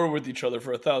literally at war with each other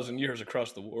for 1,000 years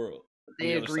across the world.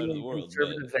 they agree in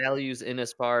conservative values in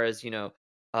as far as,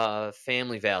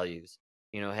 family values,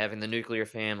 having the nuclear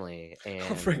family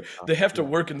and They have to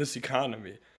work in this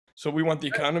economy. So we want the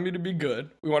economy to be good.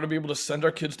 We want to be able to send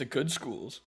our kids to good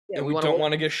schools. Yeah, and we we wanna don't work-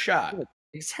 want to get shot.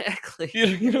 Exactly.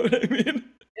 You know what I mean?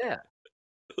 Yeah.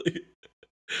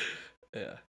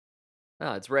 Yeah.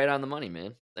 No, it's right on the money,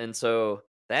 man. And so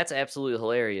that's absolutely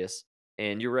hilarious.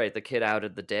 And you're right, the kid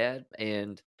outed the dad,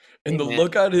 and And the man,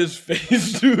 look on his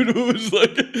face, dude, was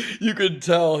like, you could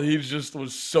tell he just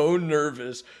was so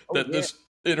nervous that yeah. this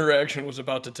interaction was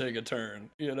about to take a turn,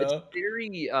 it's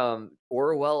very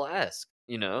Orwell-esque,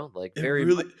 like It very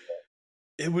really,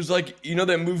 it was like,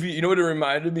 that movie, you know what it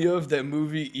reminded me of? That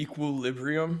movie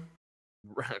Equilibrium?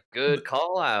 good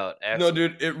call out. No, Absolutely.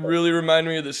 dude, it really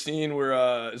reminded me of the scene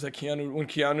where is that when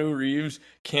Keanu Reeves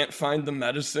can't find the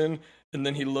medicine and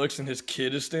then he looks and his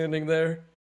kid is standing there.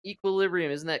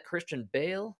 Equilibrium, isn't that Christian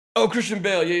Bale? Oh, Christian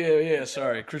Bale. Yeah.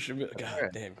 Sorry, Christian Bale. God Sure.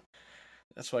 damn.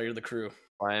 That's why you're the crew.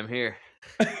 Why I'm here.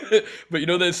 But you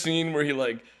know that scene where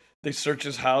they search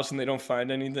his house and they don't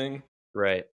find anything?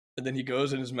 Right. And then he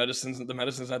goes and the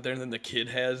medicine's not there and then the kid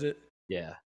has it.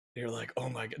 Yeah. You're like, oh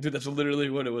my God. Dude, that's literally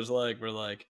what it was like. We're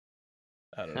like,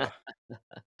 I don't know.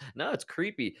 No, it's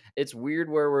creepy. It's weird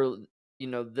where we're,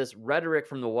 this rhetoric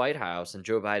from the White House and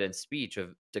Joe Biden's speech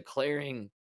of declaring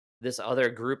this other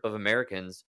group of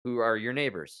Americans who are your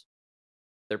neighbors.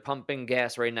 They're pumping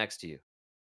gas right next to you.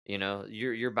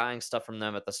 You're buying stuff from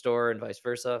them at the store and vice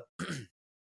versa.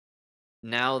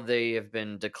 Now they have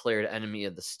been declared enemy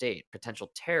of the state,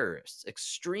 potential terrorists,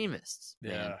 extremists.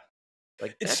 Yeah. Man.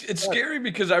 Like it's scary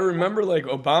because I remember like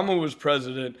Obama was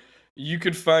president, you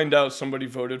could find out somebody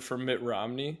voted for Mitt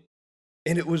Romney,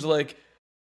 and it was like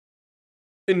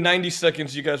in 90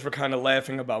 seconds you guys were kind of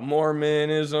laughing about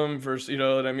Mormonism versus, you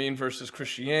know what I mean, versus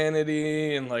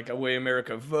Christianity and like a way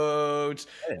America votes.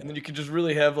 And then you could just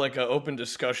really have like an open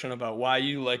discussion about why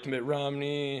you like Mitt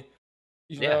Romney.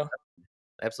 You know?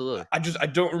 Absolutely. I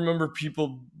don't remember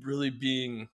people really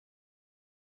being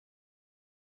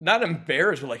not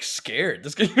embarrassed, but like scared.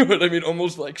 You know what I mean?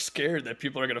 Almost like scared that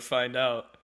people are gonna find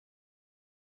out.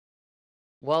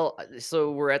 Well,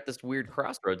 so we're at this weird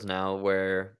crossroads now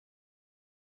where,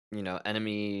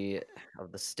 enemy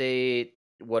of the state,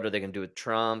 what are they going to do with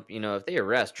Trump? If they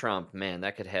arrest Trump, man,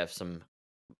 that could have some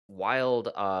wild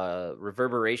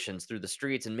reverberations through the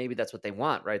streets, and maybe that's what they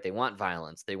want, right? They want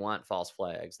violence, they want false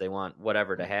flags, they want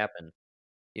whatever to happen.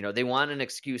 They want an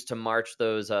excuse to march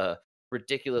those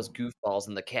ridiculous goofballs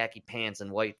in the khaki pants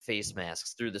and white face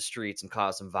masks through the streets and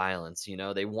cause some violence.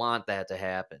 They want that to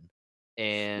happen.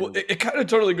 Well, And it kind of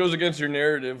totally goes against your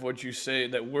narrative, what you say,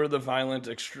 that we're the violent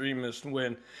extremists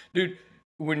when, dude,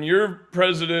 when you're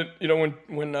president,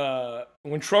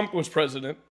 when Trump was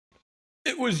president,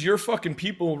 it was your fucking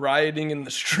people rioting in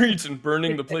the streets and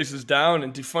burning the places down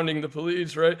and defunding the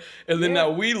police, right? And then now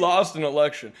we lost an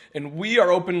election, and we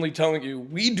are openly telling you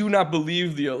we do not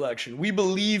believe the election. We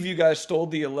believe you guys stole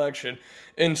the election,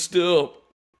 and still,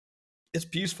 it's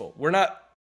peaceful. We're not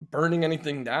burning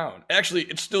anything down. Actually,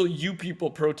 it's still you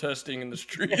people protesting in the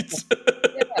streets.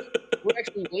 we're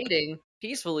actually waiting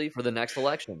peacefully for the next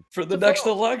election. For the To next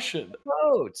vote. election.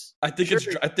 Votes. I think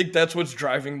Sure. I think that's what's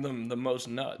driving them the most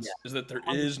nuts, is that there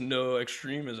is no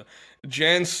extremism.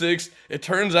 Jan 6th, it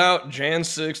turns out Jan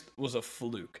 6th was a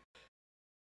fluke.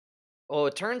 Oh,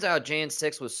 it turns out Jan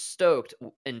 6 was stoked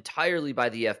entirely by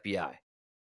the FBI.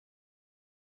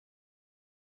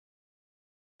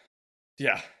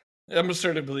 Yeah. I'm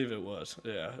starting to believe it was.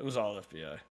 Yeah, it was all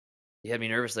FBI. You had me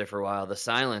nervous there for a while. The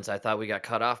silence, I thought we got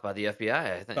cut off by the FBI.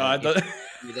 I think I thought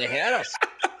they had us.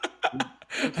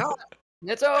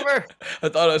 It's over. I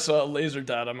thought I saw a laser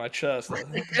dot on my chest.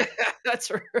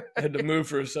 That's right. I had to move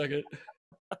for a second.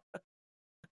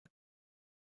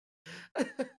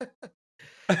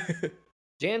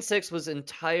 Jan 6 was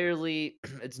entirely,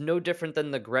 it's no different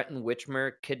than the Gretchen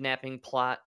Whitmer kidnapping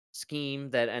plot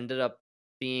scheme that ended up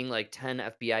being like 10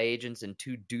 FBI agents and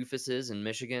 2 doofuses in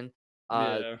Michigan.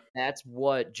 Yeah. That's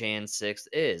what Jan 6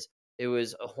 is. It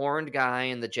was a horned guy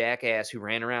and the jackass who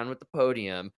ran around with the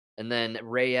podium, and then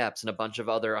Ray Epps and a bunch of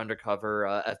other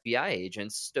undercover FBI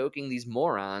agents stoking these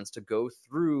morons to go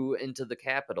through into the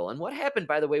Capitol. And what happened,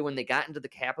 by the way, when they got into the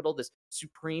Capitol, this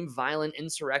supreme violent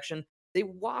insurrection? They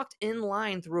walked in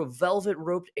line through a velvet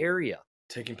roped area.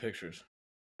 Taking pictures.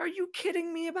 Are you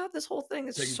kidding me about this whole thing?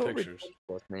 It's Taking so pictures.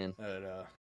 ridiculous, man. And,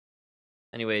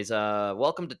 Anyways,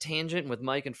 welcome to Tangent with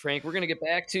Mike and Frank. We're gonna get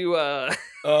back to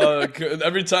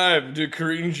every time, dude,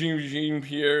 Karine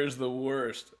Jean-Pierre is the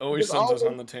worst. Always sends us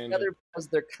on the tangent. because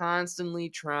they're constantly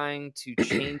trying to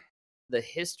change the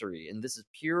history, and this is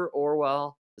pure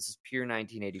Orwell. This is pure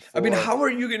 1984. I mean, how are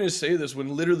you going to say this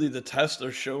when literally the tests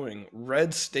are showing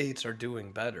red states are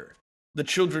doing better? The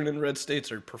children in red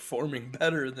states are performing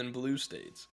better than blue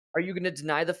states. Are you going to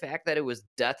deny the fact that it was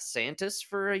Death Santis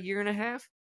for a year and a half?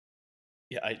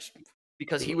 Yeah,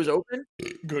 Because he was open?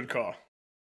 Good call.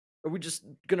 Are we just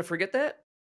going to forget that?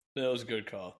 That was a good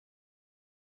call.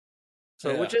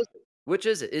 So Yeah. which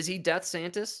is it? Is he Death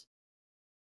Santis?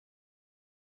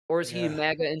 Or is he a Yeah.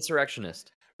 MAGA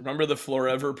insurrectionist? Remember the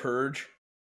Forever Purge?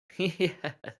 Yes.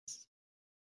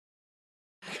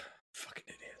 Fucking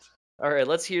idiots. All right,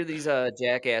 let's hear these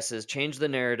jackasses change the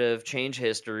narrative, change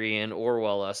history, and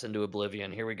Orwell us into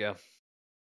oblivion. Here we go.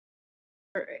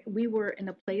 We were in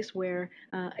a place where,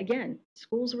 again,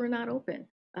 schools were not open.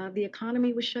 The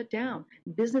economy was shut down.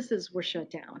 Businesses were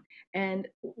shut down. And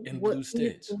In what blue we've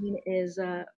states. seen is,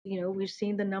 we've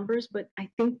seen the numbers, but I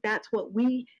think that's what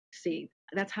we see.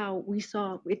 That's how we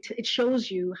saw it. It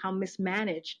shows you how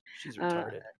mismanaged She's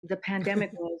retarded. the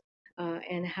pandemic was,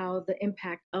 and how the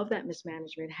impact of that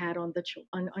mismanagement had on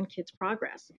on kids'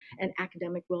 progress and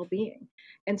academic well-being.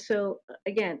 And so,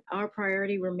 again, our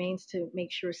priority remains to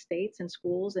make sure states and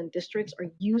schools and districts are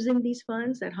using these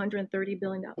funds, that $130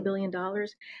 billion.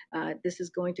 This is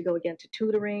going to go again to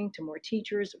tutoring, to more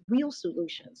teachers, real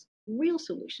solutions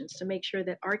to make sure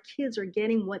that our kids are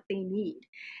getting what they need.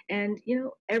 And,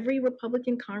 every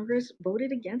Republican Congress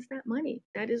voted against that money.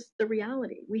 That is the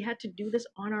reality. We had to do this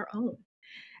on our own.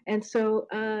 And so,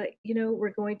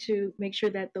 we're going to make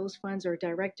sure that those funds are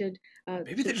directed.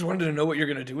 Maybe they just wanted to know what you're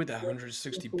going to do with that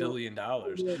 $160 billion. How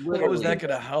is Literally. that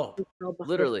going to help?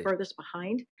 Literally. Furthest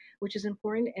behind, which is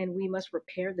important, and we must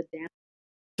repair the damage.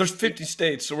 There's 50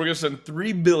 states, so we're going to send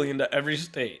 $3 billion to every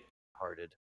state.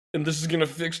 Hearted. And this is going to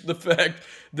fix the fact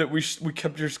that we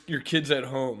kept your kids at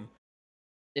home.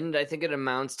 And I think it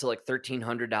amounts to like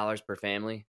 $1,300 per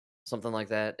family. Something like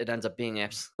that. It ends up being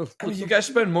absolutely. I mean, you guys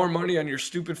spend more money on your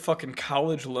stupid fucking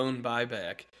college loan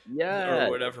buyback. Yeah. Or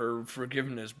whatever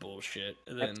forgiveness bullshit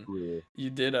than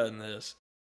you did on this.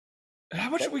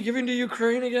 How much are we giving to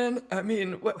Ukraine again? I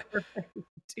mean, what?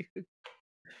 Dude.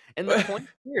 And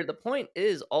the point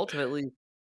is ultimately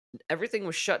Everything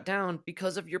was shut down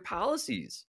because of your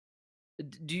policies.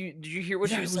 Did you hear what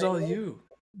she Yeah, it was was saying? all you.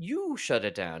 You shut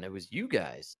it down. It was you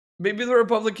guys. Maybe the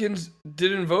Republicans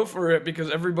didn't vote for it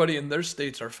because everybody in their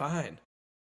states are fine.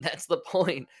 That's the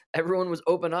point. Everyone was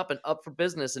open up and up for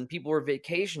business, and people were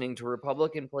vacationing to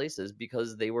Republican places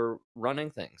because they were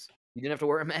running things. You didn't have to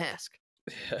wear a mask.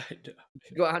 Yeah, I know. You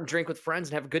could go out and drink with friends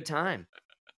and have a good time.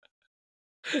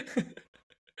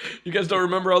 You guys don't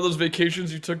remember all those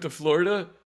vacations you took to Florida?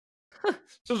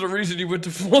 There's a reason you went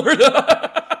to Florida.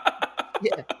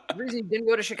 Yeah. The reason you didn't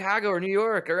go to Chicago or New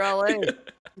York or LA. There's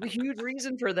a huge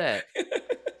reason for that.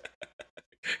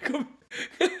 Come-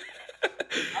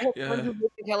 I have friends yeah. who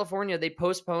lived in California. They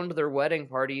postponed their wedding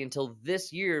party until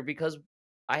this year because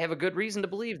I have a good reason to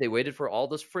believe they waited for all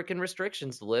those freaking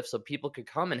restrictions to lift so people could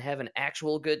come and have an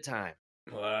actual good time.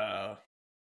 Wow.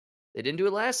 They didn't do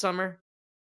it last summer.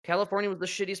 California was the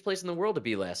shittiest place in the world to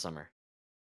be last summer.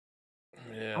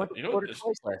 I Yeah. went to You know Florida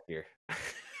what? twice last year.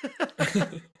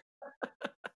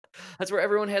 That's where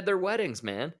everyone had their weddings,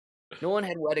 man. No one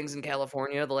had weddings in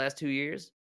California the last 2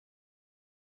 years.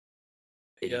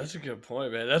 Yeah, Idiot. that's a good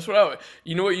point, man. That's what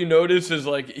you know what you notice is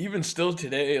like even still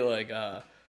today, like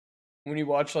when you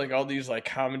watch like all these like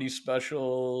comedy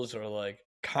specials or like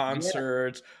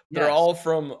concerts, they're Yes. all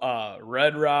from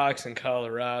Red Rocks in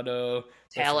Colorado, they're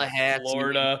from Tallahassee.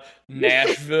 Florida,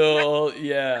 Nashville.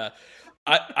 Yeah.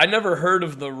 I never heard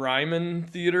of the Ryman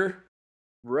Theater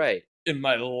Right. in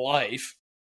my life,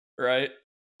 right?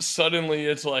 Suddenly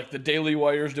it's like the Daily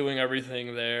Wire's doing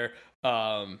everything there.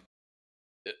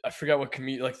 I forgot what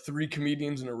like 3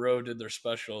 comedians in a row did their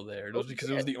special there. It was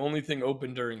because it was the only thing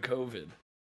open during COVID.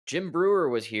 Jim Brewer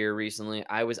was here recently.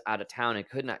 I was out of town and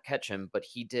could not catch him, but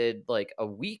he did like a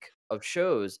week of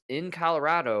shows in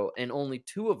Colorado, and only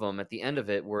 2 of them at the end of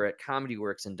it were at Comedy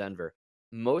Works in Denver.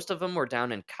 Most of them were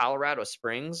down in Colorado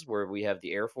Springs, where we have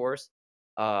the Air Force.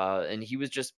 And he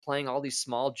was just playing all these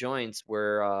small joints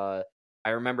where I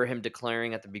remember him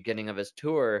declaring at the beginning of his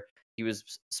tour he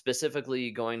was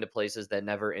specifically going to places that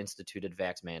never instituted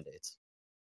vax mandates.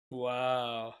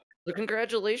 Wow. So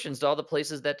congratulations to all the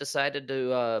places that decided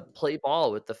to play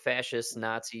ball with the fascist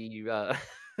Nazi. Dude,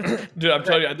 I'm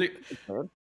telling you,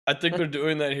 I think they're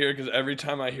doing that here because every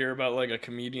time I hear about like a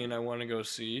comedian I want to go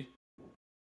see,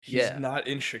 he's not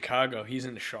in Chicago. He's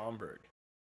in Schaumburg.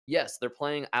 Yes, they're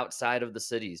playing outside of the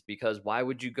cities because why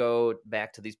would you go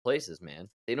back to these places, man?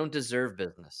 They don't deserve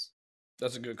business.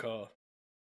 That's a good call.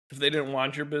 If they didn't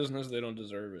want your business, they don't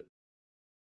deserve it.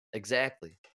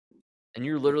 Exactly. And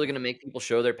you're literally going to make people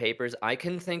show their papers. I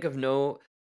can think of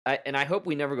and I hope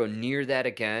we never go near that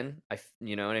again.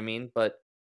 You know what I mean? But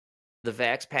the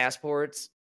vax passports,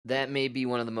 that may be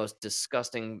one of the most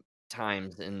disgusting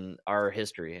times in our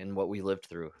history and what we lived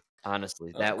through.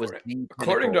 Honestly, that was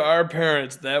according to our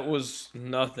parents, that was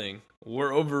nothing. We're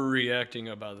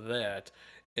overreacting about that,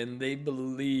 and they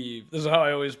believe this is how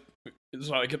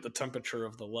I get the temperature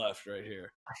of the left right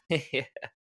here. Yeah.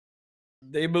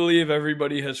 They believe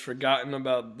everybody has forgotten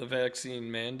about the vaccine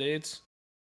mandates,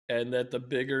 and that the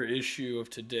bigger issue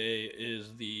of today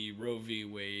is the Roe v.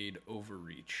 Wade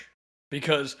overreach.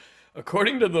 Because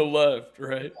according to the left,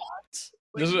 right?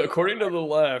 According to the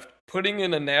left, putting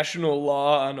in a national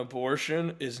law on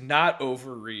abortion is not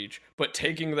overreach, but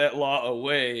taking that law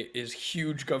away is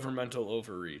huge governmental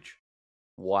overreach.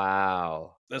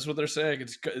 Wow. That's what they're saying.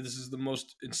 This is the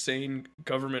most insane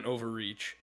government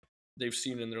overreach they've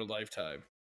seen in their lifetime.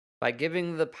 By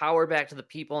giving the power back to the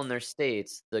people in their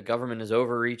states, the government is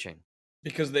overreaching.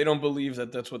 Because they don't believe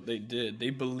that that's what they did. They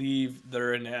believe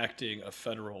they're enacting a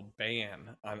federal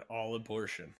ban on all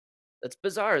abortion. That's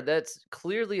bizarre. That's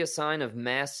clearly a sign of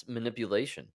mass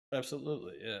manipulation.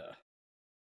 Absolutely, yeah.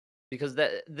 Because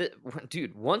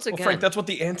dude, once again, Frank, that's what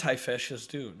the anti-fascists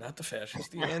do, not the fascists.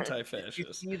 The anti-fascists.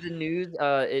 You see the news?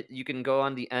 You can go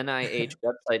on the NIH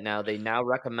website now. They now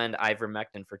recommend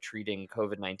ivermectin for treating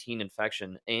COVID-19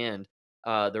 infection, and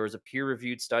there was a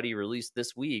peer-reviewed study released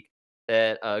this week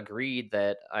that agreed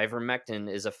that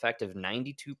ivermectin is effective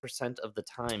 92% of the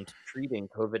time to treating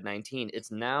COVID-19.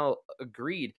 It's now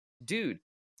agreed, dude.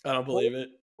 I don't believe it.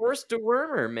 Forced to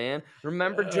wormer, man.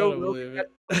 Remember Joe Rogan?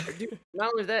 Dude, not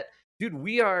only that, dude,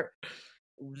 we are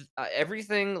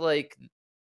everything like.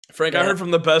 Frank, I heard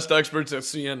from the best experts at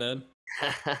CNN,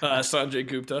 Sanjay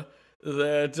Gupta,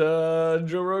 that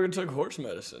Joe Rogan took horse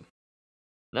medicine.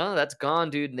 No, that's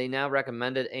gone, dude. They now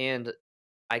recommend it, and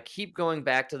I keep going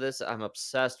back to this. I'm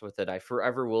obsessed with it. I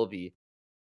forever will be.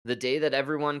 The day that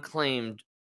everyone claimed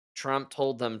Trump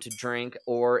told them to drink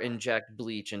or inject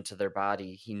bleach into their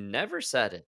body, he never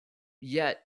said it.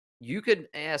 Yet, you could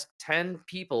ask 10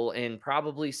 people, and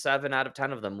probably 7 out of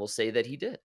 10 of them will say that he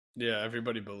did. Yeah,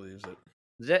 everybody believes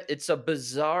it. It's a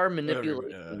bizarre Everybody, yeah.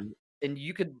 manipulation, and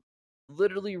you could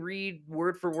literally read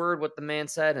word for word what the man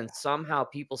said, and somehow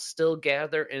people still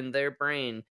gather in their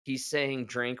brain he's saying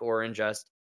drink or ingest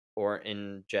or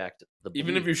inject the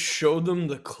Even if bleach. you show them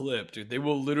the clip, dude, they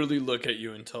will literally look at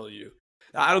you and tell you,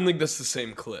 I don't think that's the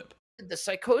same clip. The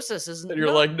psychosis is And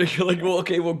you're nuts. like, well,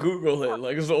 okay, well, Google it.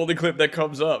 Like, it's the only clip that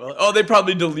comes up. Like, oh, they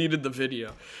probably deleted the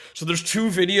video. So there's two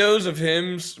videos of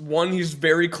him. One, he's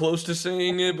very close to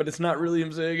saying it, but it's not really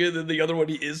him saying it. Then the other one,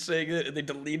 he is saying it, and they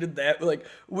deleted that. Like,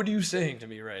 what are you saying to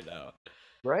me right now?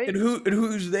 Right? And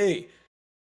who's they?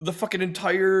 The fucking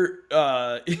entire,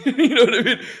 you know what I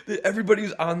mean?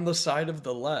 Everybody's on the side of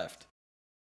the left.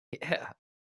 Yeah.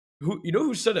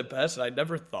 Who said it best? And I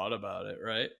never thought about it,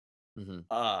 right? Mm-hmm.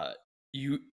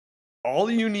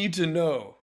 All you need to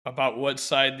know about what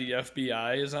side the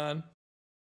FBI is on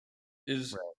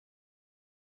is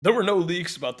there were no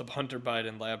leaks about the Hunter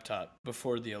Biden laptop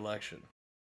before the election.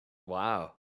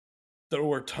 Wow. There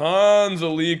were tons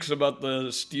of leaks about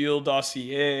the Steele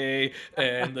dossier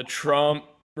and the Trump,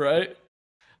 right?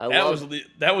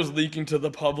 That was leaking to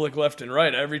the public left and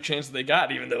right every chance they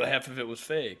got, even though half of it was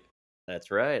fake.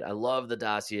 That's right. I love the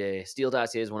dossier. Steele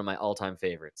dossier is one of my all-time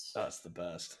favorites. That's the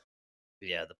best.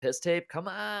 Yeah, the piss tape. Come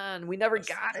on, we never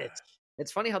got it.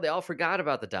 It's funny how they all forgot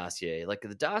about the dossier. Like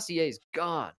the dossier is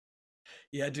gone.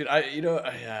 Yeah, dude.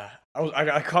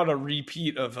 I caught a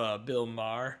repeat of Bill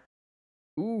Maher.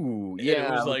 Ooh, And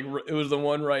yeah. it was the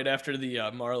one right after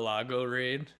the Mar-a-Lago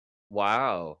raid.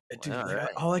 Wow. Dude, All right.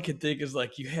 all I could think is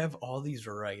like, you have all these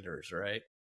writers, right?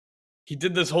 He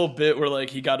did this whole bit where like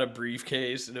he got a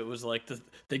briefcase and it was like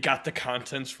they got the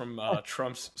contents from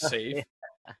Trump's safe,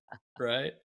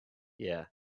 right? Yeah.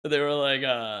 They were like,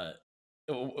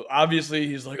 obviously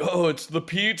he's like, oh, it's the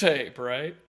P tape,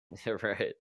 right?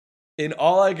 Right. And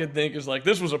all I could think is like,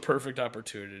 this was a perfect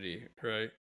opportunity,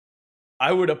 right?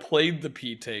 I would have played the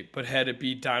P tape, but had it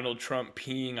be Donald Trump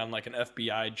peeing on like an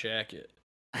FBI jacket.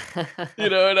 You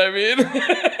know what I mean?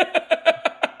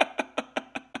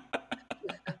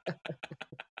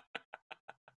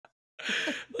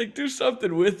 Like, do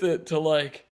something with it to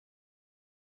like.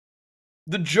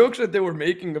 The jokes that they were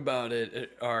making about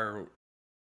it are.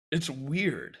 It's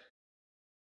weird.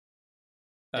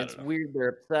 It's weird.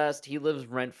 They're obsessed. He lives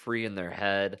rent free in their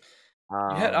head.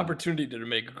 You had opportunity to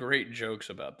make great jokes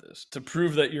about this to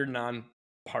prove that you're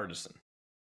non-partisan.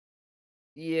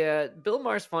 Yeah, Bill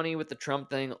Maher's funny with the Trump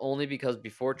thing only because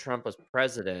before Trump was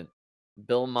president,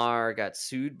 Bill Maher got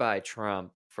sued by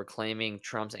Trump for claiming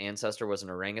Trump's ancestor was an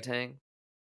orangutan.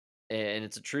 And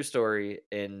it's a true story.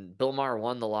 And Bill Maher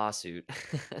won the lawsuit.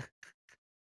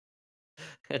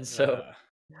 And so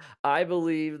I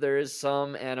believe there is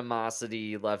some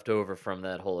animosity left over from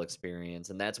that whole experience.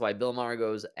 And that's why Bill Maher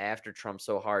goes after Trump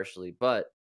so harshly. But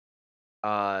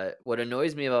what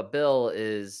annoys me about Bill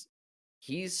is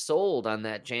he's sold on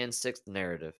that Jan 6th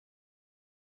narrative.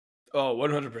 Oh,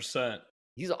 100%.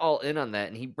 He's all in on that,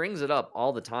 and he brings it up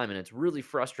all the time, and it's really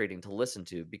frustrating to listen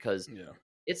to because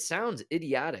it sounds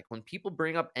idiotic. When people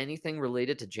bring up anything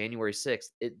related to January 6th,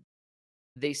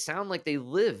 they sound like they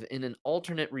live in an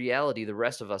alternate reality the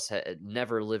rest of us had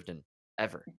never lived in,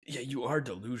 ever. Yeah, you are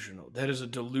delusional. That is a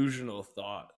delusional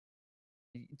thought.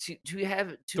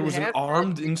 There was an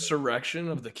armed insurrection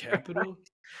of the Capitol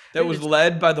that was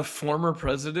led by the former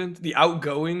president, the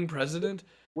outgoing president.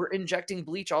 We're injecting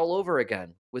bleach all over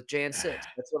again with Jan 6th.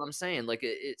 That's what I'm saying. Like,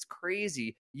 it's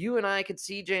crazy. You and I could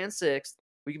see Jan 6th.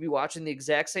 We could be watching the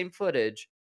exact same footage.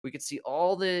 We could see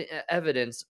all the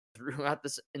evidence throughout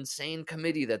this insane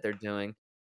committee that they're doing.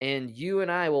 And you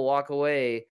and I will walk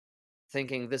away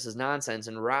thinking this is nonsense.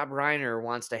 And Rob Reiner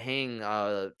wants to hang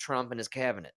Trump and his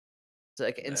cabinet. It's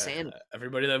like insanity.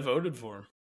 Everybody that voted for him.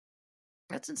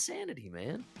 That's insanity,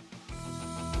 man.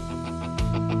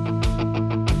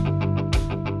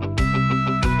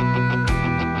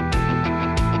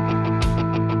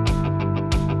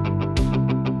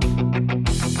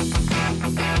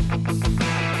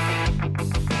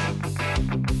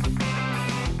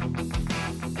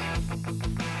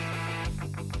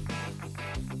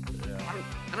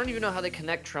 I don't even know how they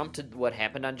connect Trump to what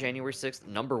happened on January 6th.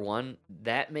 Number one,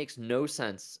 that makes no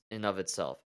sense in of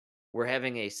itself. We're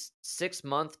having a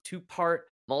 6-month, 2-part,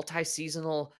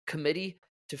 multi-seasonal committee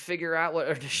to figure out what,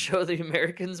 or to show the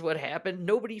Americans what happened.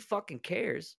 Nobody fucking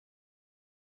cares.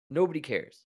 Nobody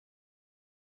cares.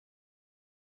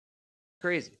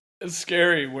 Crazy. It's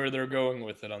scary where they're going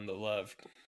with it on the left.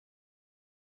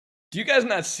 Do you guys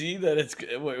not see that it's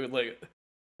like,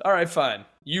 all right, fine.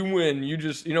 You win. You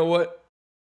know what?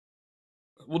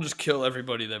 We'll just kill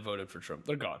everybody that voted for Trump.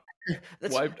 They're gone.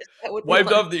 That's Wiped is that what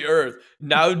wiped Elon off the earth.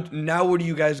 Now what are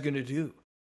you guys gonna do?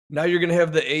 Now you're gonna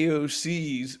have the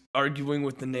AOCs arguing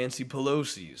with the Nancy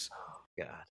Pelosi's. God.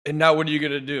 And now what are you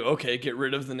gonna do? Okay, get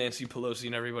rid of the Nancy Pelosi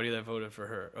and everybody that voted for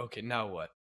her. Okay, now what?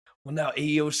 Well, now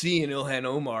AOC and Ilhan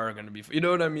Omar are gonna be. You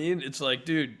know what I mean? It's like,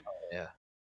 dude. Yeah.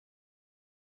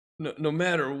 No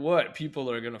matter what,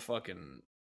 people are gonna fucking.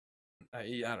 I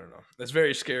don't know. It's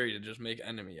very scary to just make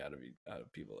enemy out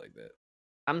of people like that.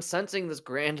 I'm sensing this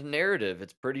grand narrative.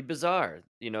 It's pretty bizarre.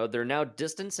 You know, they're now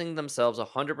distancing themselves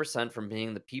 100% from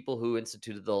being the people who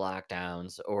instituted the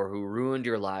lockdowns or who ruined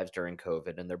your lives during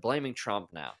COVID, and they're blaming Trump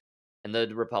now and the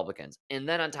Republicans. And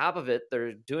then on top of it,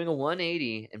 they're doing a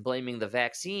 180 and blaming the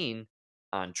vaccine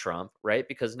on Trump, right?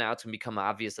 Because now it's going to become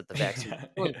obvious that the vaccine is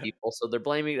killing people, so they're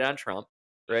blaming it on Trump,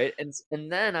 right?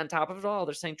 And then on top of it all,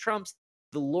 they're saying Trump's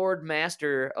the Lord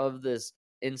Master of this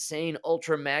insane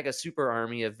ultra MAGA super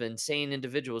army of insane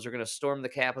individuals are going to storm the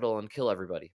Capitol and kill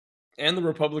everybody. And the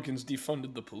Republicans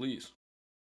defunded the police.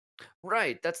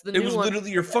 Right, that's the It new was one.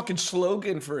 literally your fucking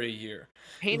slogan for a year.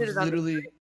 Painted it was it on the literally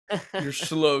your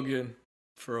slogan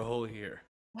for a whole year.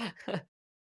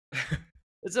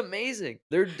 It's amazing.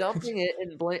 They're dumping it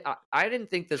and blame. I didn't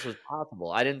think this was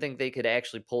possible. I didn't think they could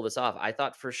actually pull this off. I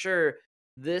thought for sure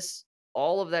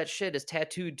all of that shit is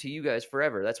tattooed to you guys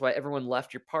forever. That's why everyone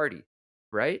left your party,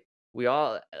 right? We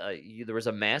all there was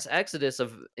a mass exodus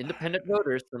of independent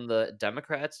voters from the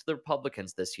Democrats to the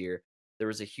Republicans this year. There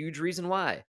was a huge reason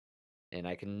why. And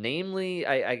I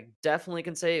definitely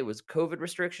can say it was COVID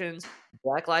restrictions,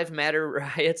 Black Lives Matter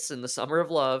riots in the summer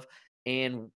of love,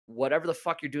 and whatever the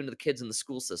fuck you're doing to the kids in the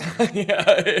school system.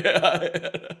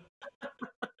 yeah.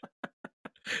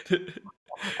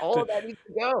 All of that needs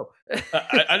to go.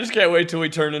 I just can't wait till we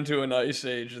turn into an ice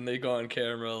age and they go on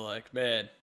camera like, man,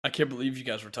 I can't believe you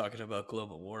guys were talking about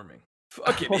global warming.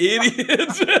 Fucking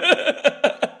idiots.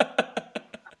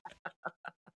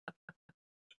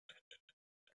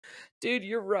 Dude,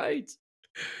 you're right.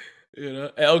 You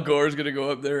know, Al Gore's gonna go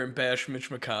up there and bash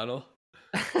Mitch McConnell.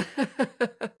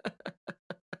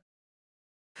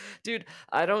 Dude,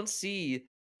 I don't see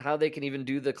how they can even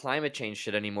do the climate change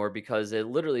shit anymore because it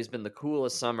literally has been the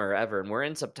coolest summer ever, and we're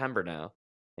in September now,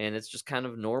 and it's just kind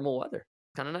of normal weather.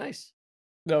 Kind of nice.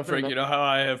 No, Frank, you know how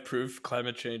I have proof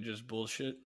climate change is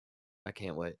bullshit? I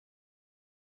can't wait.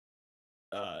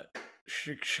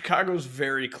 Chicago's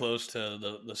very close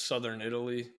to the southern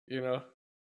Italy, you know?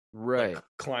 Right. Like,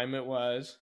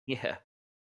 climate-wise. Yeah.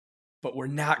 But we're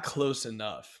not close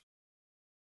enough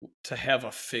to have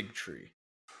a fig tree.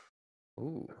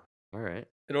 Ooh, all right.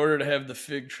 In order to have the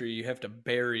fig tree, you have to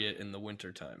bury it in the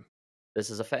wintertime. This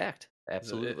is a fact.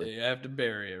 Absolutely. You have to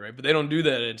bury it, right? But they don't do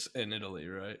that in Italy,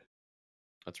 right?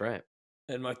 That's right.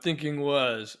 And my thinking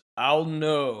was, I'll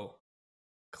know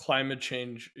climate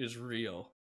change is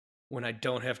real when I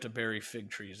don't have to bury fig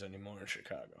trees anymore in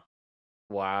Chicago.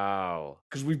 Wow.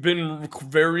 Because we've been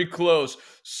very close,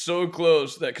 so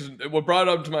close that, because what brought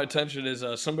up to my attention is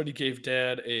somebody gave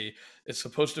Dad it's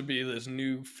supposed to be this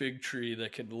new fig tree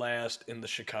that could last in the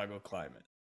Chicago climate.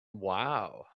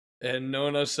 Wow. And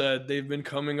Nona said they've been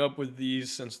coming up with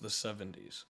these since the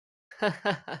 70s.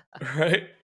 Right?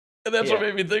 And that's what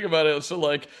made me think about it. So,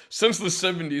 like, since the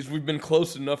 70s, we've been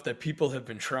close enough that people have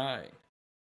been trying.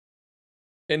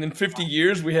 And in 50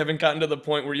 years, we haven't gotten to the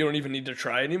point where you don't even need to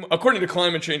try anymore. According to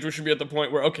climate change, we should be at the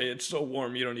point where, okay, it's so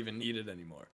warm, you don't even need it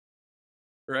anymore.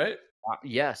 Right?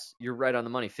 Yes, you're right on the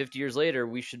money. 50 years later,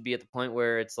 we should be at the point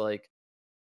where it's like,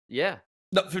 yeah.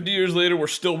 No, 50 years later, we're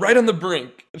still right on the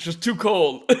brink. It's just too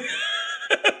cold.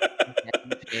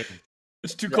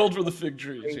 It's too cold for the fig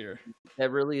trees here. That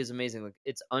really is amazing. Like,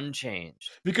 it's unchanged.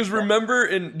 Because I remember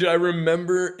in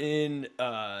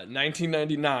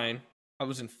 1999, I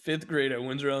was in 5th grade at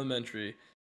Windsor Elementary.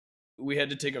 We had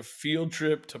to take a field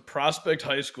trip to Prospect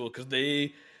High School because their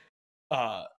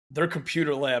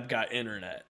computer lab got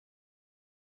internet.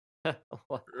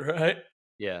 Right?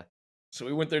 Yeah. So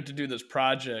we went there to do this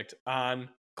project on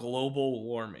global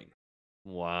warming.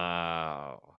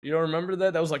 Wow. You don't remember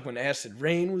that? That was like when acid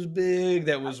rain was big.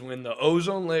 That was when the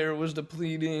ozone layer was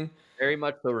depleting. Very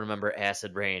much so remember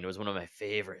acid rain. It was one of my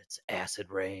favorites. Acid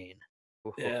rain.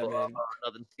 Yeah, man.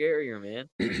 Nothing scarier, man.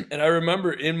 And I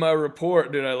remember in my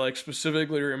report, dude, I like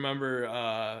specifically remember,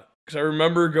 because I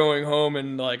remember going home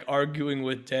and like arguing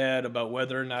with Dad about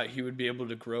whether or not he would be able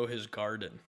to grow his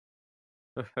garden.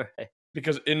 Right.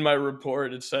 Because in my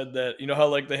report, it said that, you know how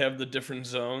like they have the different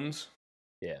zones?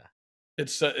 Yeah.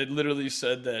 It literally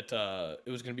said that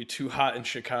it was going to be too hot in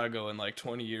Chicago in like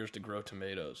 20 years to grow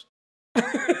tomatoes.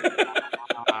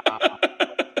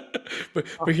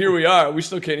 But here we are. We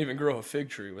still can't even grow a fig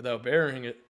tree without burying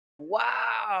it,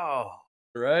 Wow.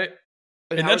 right?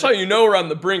 But And how that's are how the you know we're on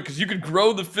the brink, because you could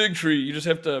grow the fig tree. You just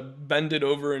have to bend it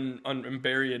over and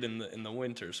bury it in the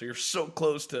winter. So you're so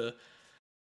close to,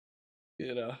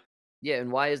 you know. Yeah,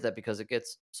 and why is that? Because it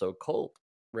gets so cold,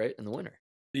 right, in the winter.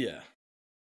 Yeah,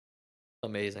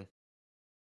 Amazing.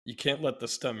 you can't let the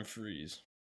stem freeze.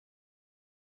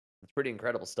 It's pretty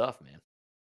incredible stuff, man.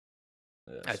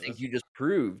 Yeah, I so think that's, you just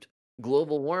proved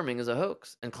global warming is a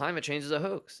hoax and climate change is a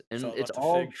hoax, it's and all it's about the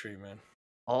all fig tree, man.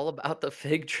 all about the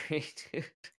fig tree, dude.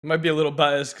 Might be a little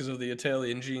biased because of the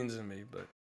Italian genes in me, but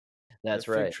That's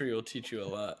the fig right. tree will teach you a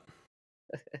lot.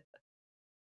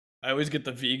 I always get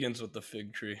the vegans with the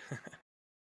fig tree.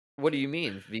 What do you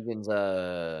mean? Vegans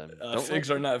don't like Figs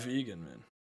are not vegan,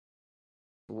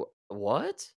 man.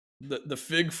 what?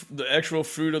 The actual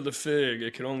fruit of the fig,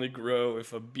 it can only grow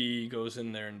if a bee goes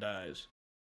in there and dies.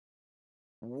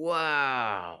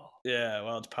 Wow. Yeah,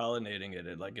 while it's pollinating it,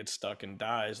 it like gets stuck and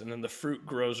dies, and then the fruit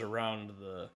grows around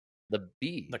The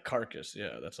bee. the carcass.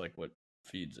 Yeah, that's like what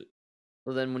feeds it.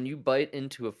 Well, then when you bite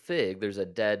into a fig, there's a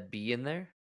dead bee in there?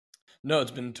 No,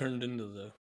 it's been turned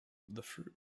into the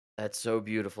fruit. That's so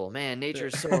beautiful. Man, nature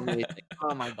is so Yeah. amazing.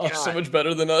 Oh my Oh, so god. much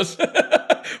better than us.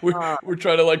 Ah. We're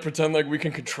trying to like pretend like we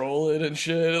can control it and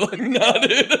shit. Like not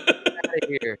it. Get out of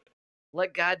here.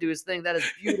 Let God do his thing. That is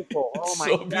beautiful. Oh It's my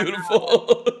so god.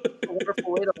 beautiful. It's a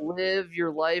wonderful way to live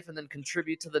your life and then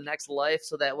contribute to the next life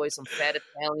so that way some fat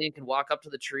Italian can walk up to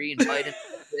the tree and bite into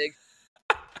the fig.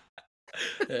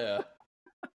 Yeah.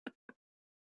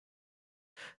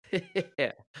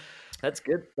 Yeah. That's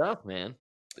good stuff, man.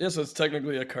 Yeah, so it's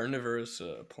technically a carnivorous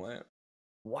plant.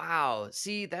 Wow.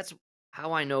 See, that's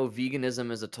how I know veganism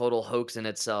is a total hoax in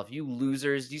itself. You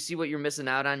losers, do you see what you're missing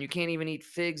out on? You can't even eat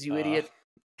figs, you idiot.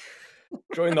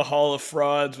 Join the hall of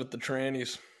frauds with the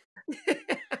trannies.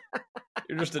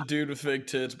 You're just a dude with fake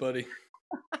tits, buddy.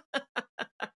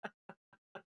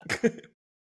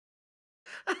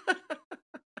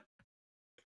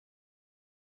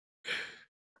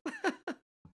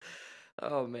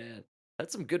 Oh man.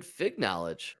 That's some good fig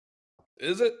knowledge.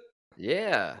 Is it?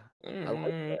 Yeah. I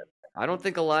like that. I don't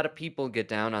think a lot of people get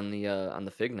down on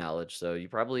the fig knowledge, so you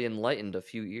probably enlightened a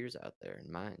few ears out there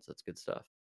in minds. That's good stuff.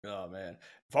 Oh man.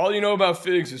 If all you know about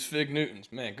figs is fig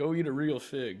Newtons, man, go eat a real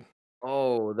fig.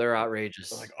 Oh, they're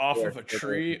outrageous. Like off They of are a so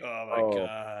tree. delicious. Oh my Oh,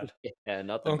 god. yeah,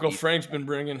 nothing Uncle beats Frank's been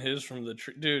bringing his from the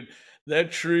tree. Dude,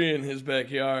 that tree in his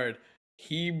backyard,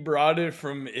 he brought it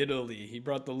from Italy. He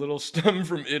brought the little stem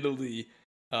from Italy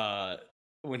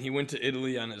when he went to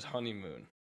Italy on his honeymoon.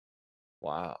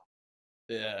 Wow.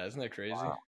 Yeah, isn't that crazy?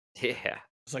 Wow. Yeah.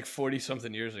 It's like 40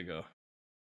 something years ago.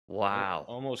 Wow.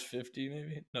 Almost 50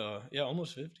 maybe? No, yeah,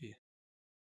 almost 50.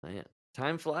 Man.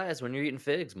 Time flies when you're eating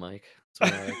figs, Mike.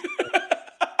 That's what I like.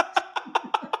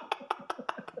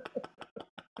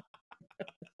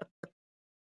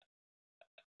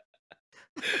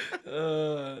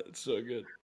 It's so good.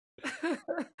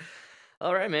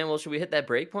 All right, man. Well, should we hit that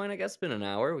break point? I guess it's been an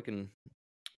hour. We can.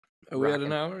 Are we at rock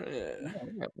an it. hour? Yeah.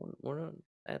 Yeah, we're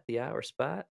at the hour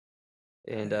spot,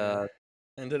 and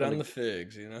Ended on the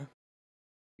figs, you know?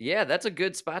 yeah, that's a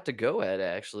good spot to go at.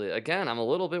 Actually, again, I'm a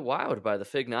little bit wowed by the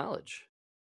fig knowledge.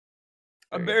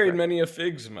 I Very buried impressive. many of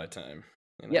figs in my time.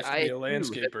 And Yeah, I used to be a I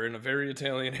too. landscaper in a very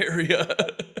Italian area.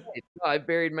 No, I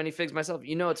buried many figs myself.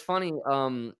 You know, it's funny.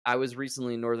 I was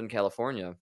recently in Northern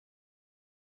California,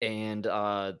 and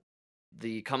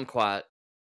the kumquat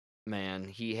man,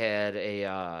 he had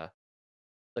the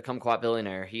kumquat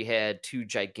billionaire. He had 2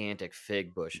 gigantic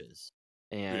fig bushes,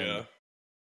 and Yeah.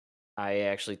 I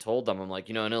actually told them, I'm like,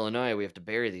 in Illinois we have to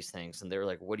bury these things, and they were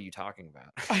like, "What are you talking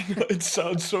about?" I know, it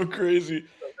sounds so crazy.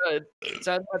 It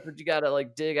sounds like but you gotta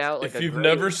like dig out like If a you've grave.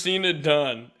 never seen it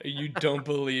done, you don't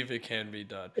believe it can be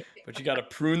done. But you gotta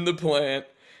prune the plant,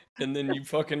 and then you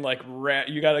fucking like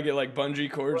you gotta get like bungee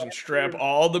cords and strap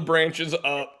all the branches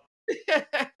up.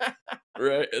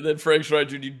 Right? And then Frank's right,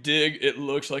 dude, you dig, it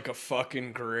looks like a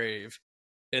fucking grave.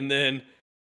 And then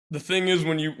the thing is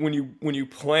when you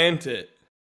plant it,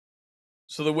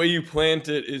 so the way you plant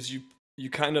it is you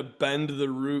kind of bend the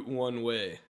root one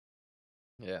way.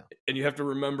 Yeah. And you have to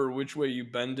remember which way you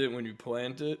bend it when you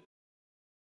plant it.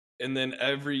 And then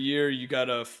every year you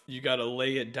gotta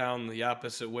lay it down the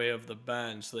opposite way of the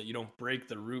bend so that you don't break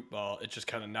the root ball. It's just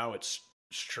kind of now it's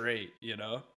straight, you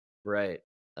know? Right.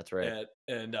 That's right.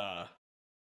 And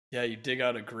yeah, you dig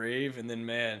out a grave, and then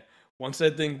man, once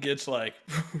that thing gets like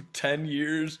 10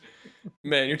 years,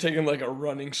 man, you're taking like a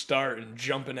running start and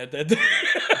jumping at that thing.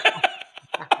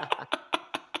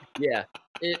 Yeah.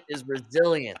 It is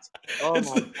resilient. Oh It's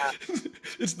my god.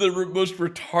 it's the most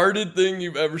retarded thing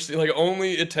you've ever seen. Like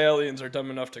only Italians are dumb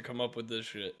enough to come up with this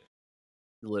shit.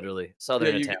 Literally. Yeah,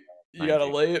 Southern you Italian. you gotta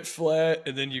mind you. lay it flat,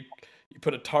 and then you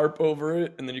put a tarp over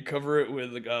it, and then you cover it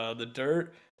with the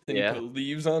dirt. Then you Yeah. put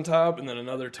leaves on top, and then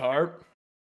another tarp.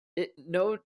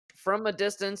 From a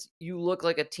distance, you look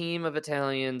like a team of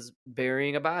Italians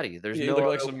burying a body. There's Yeah, you no look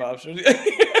like other some mobsters.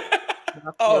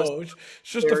 mafioso Oh, it's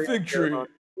just a burial fig tree. ceremony.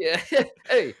 Yeah.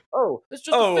 Hey, oh, it's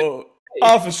just a fig Oh, tree.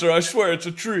 officer, I swear it's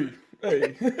a tree.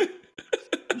 Hey. See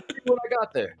what I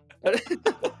got there.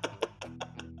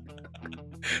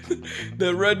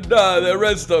 that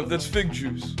red stuff, that's fig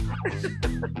juice.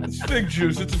 It's fig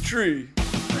juice, it's a tree.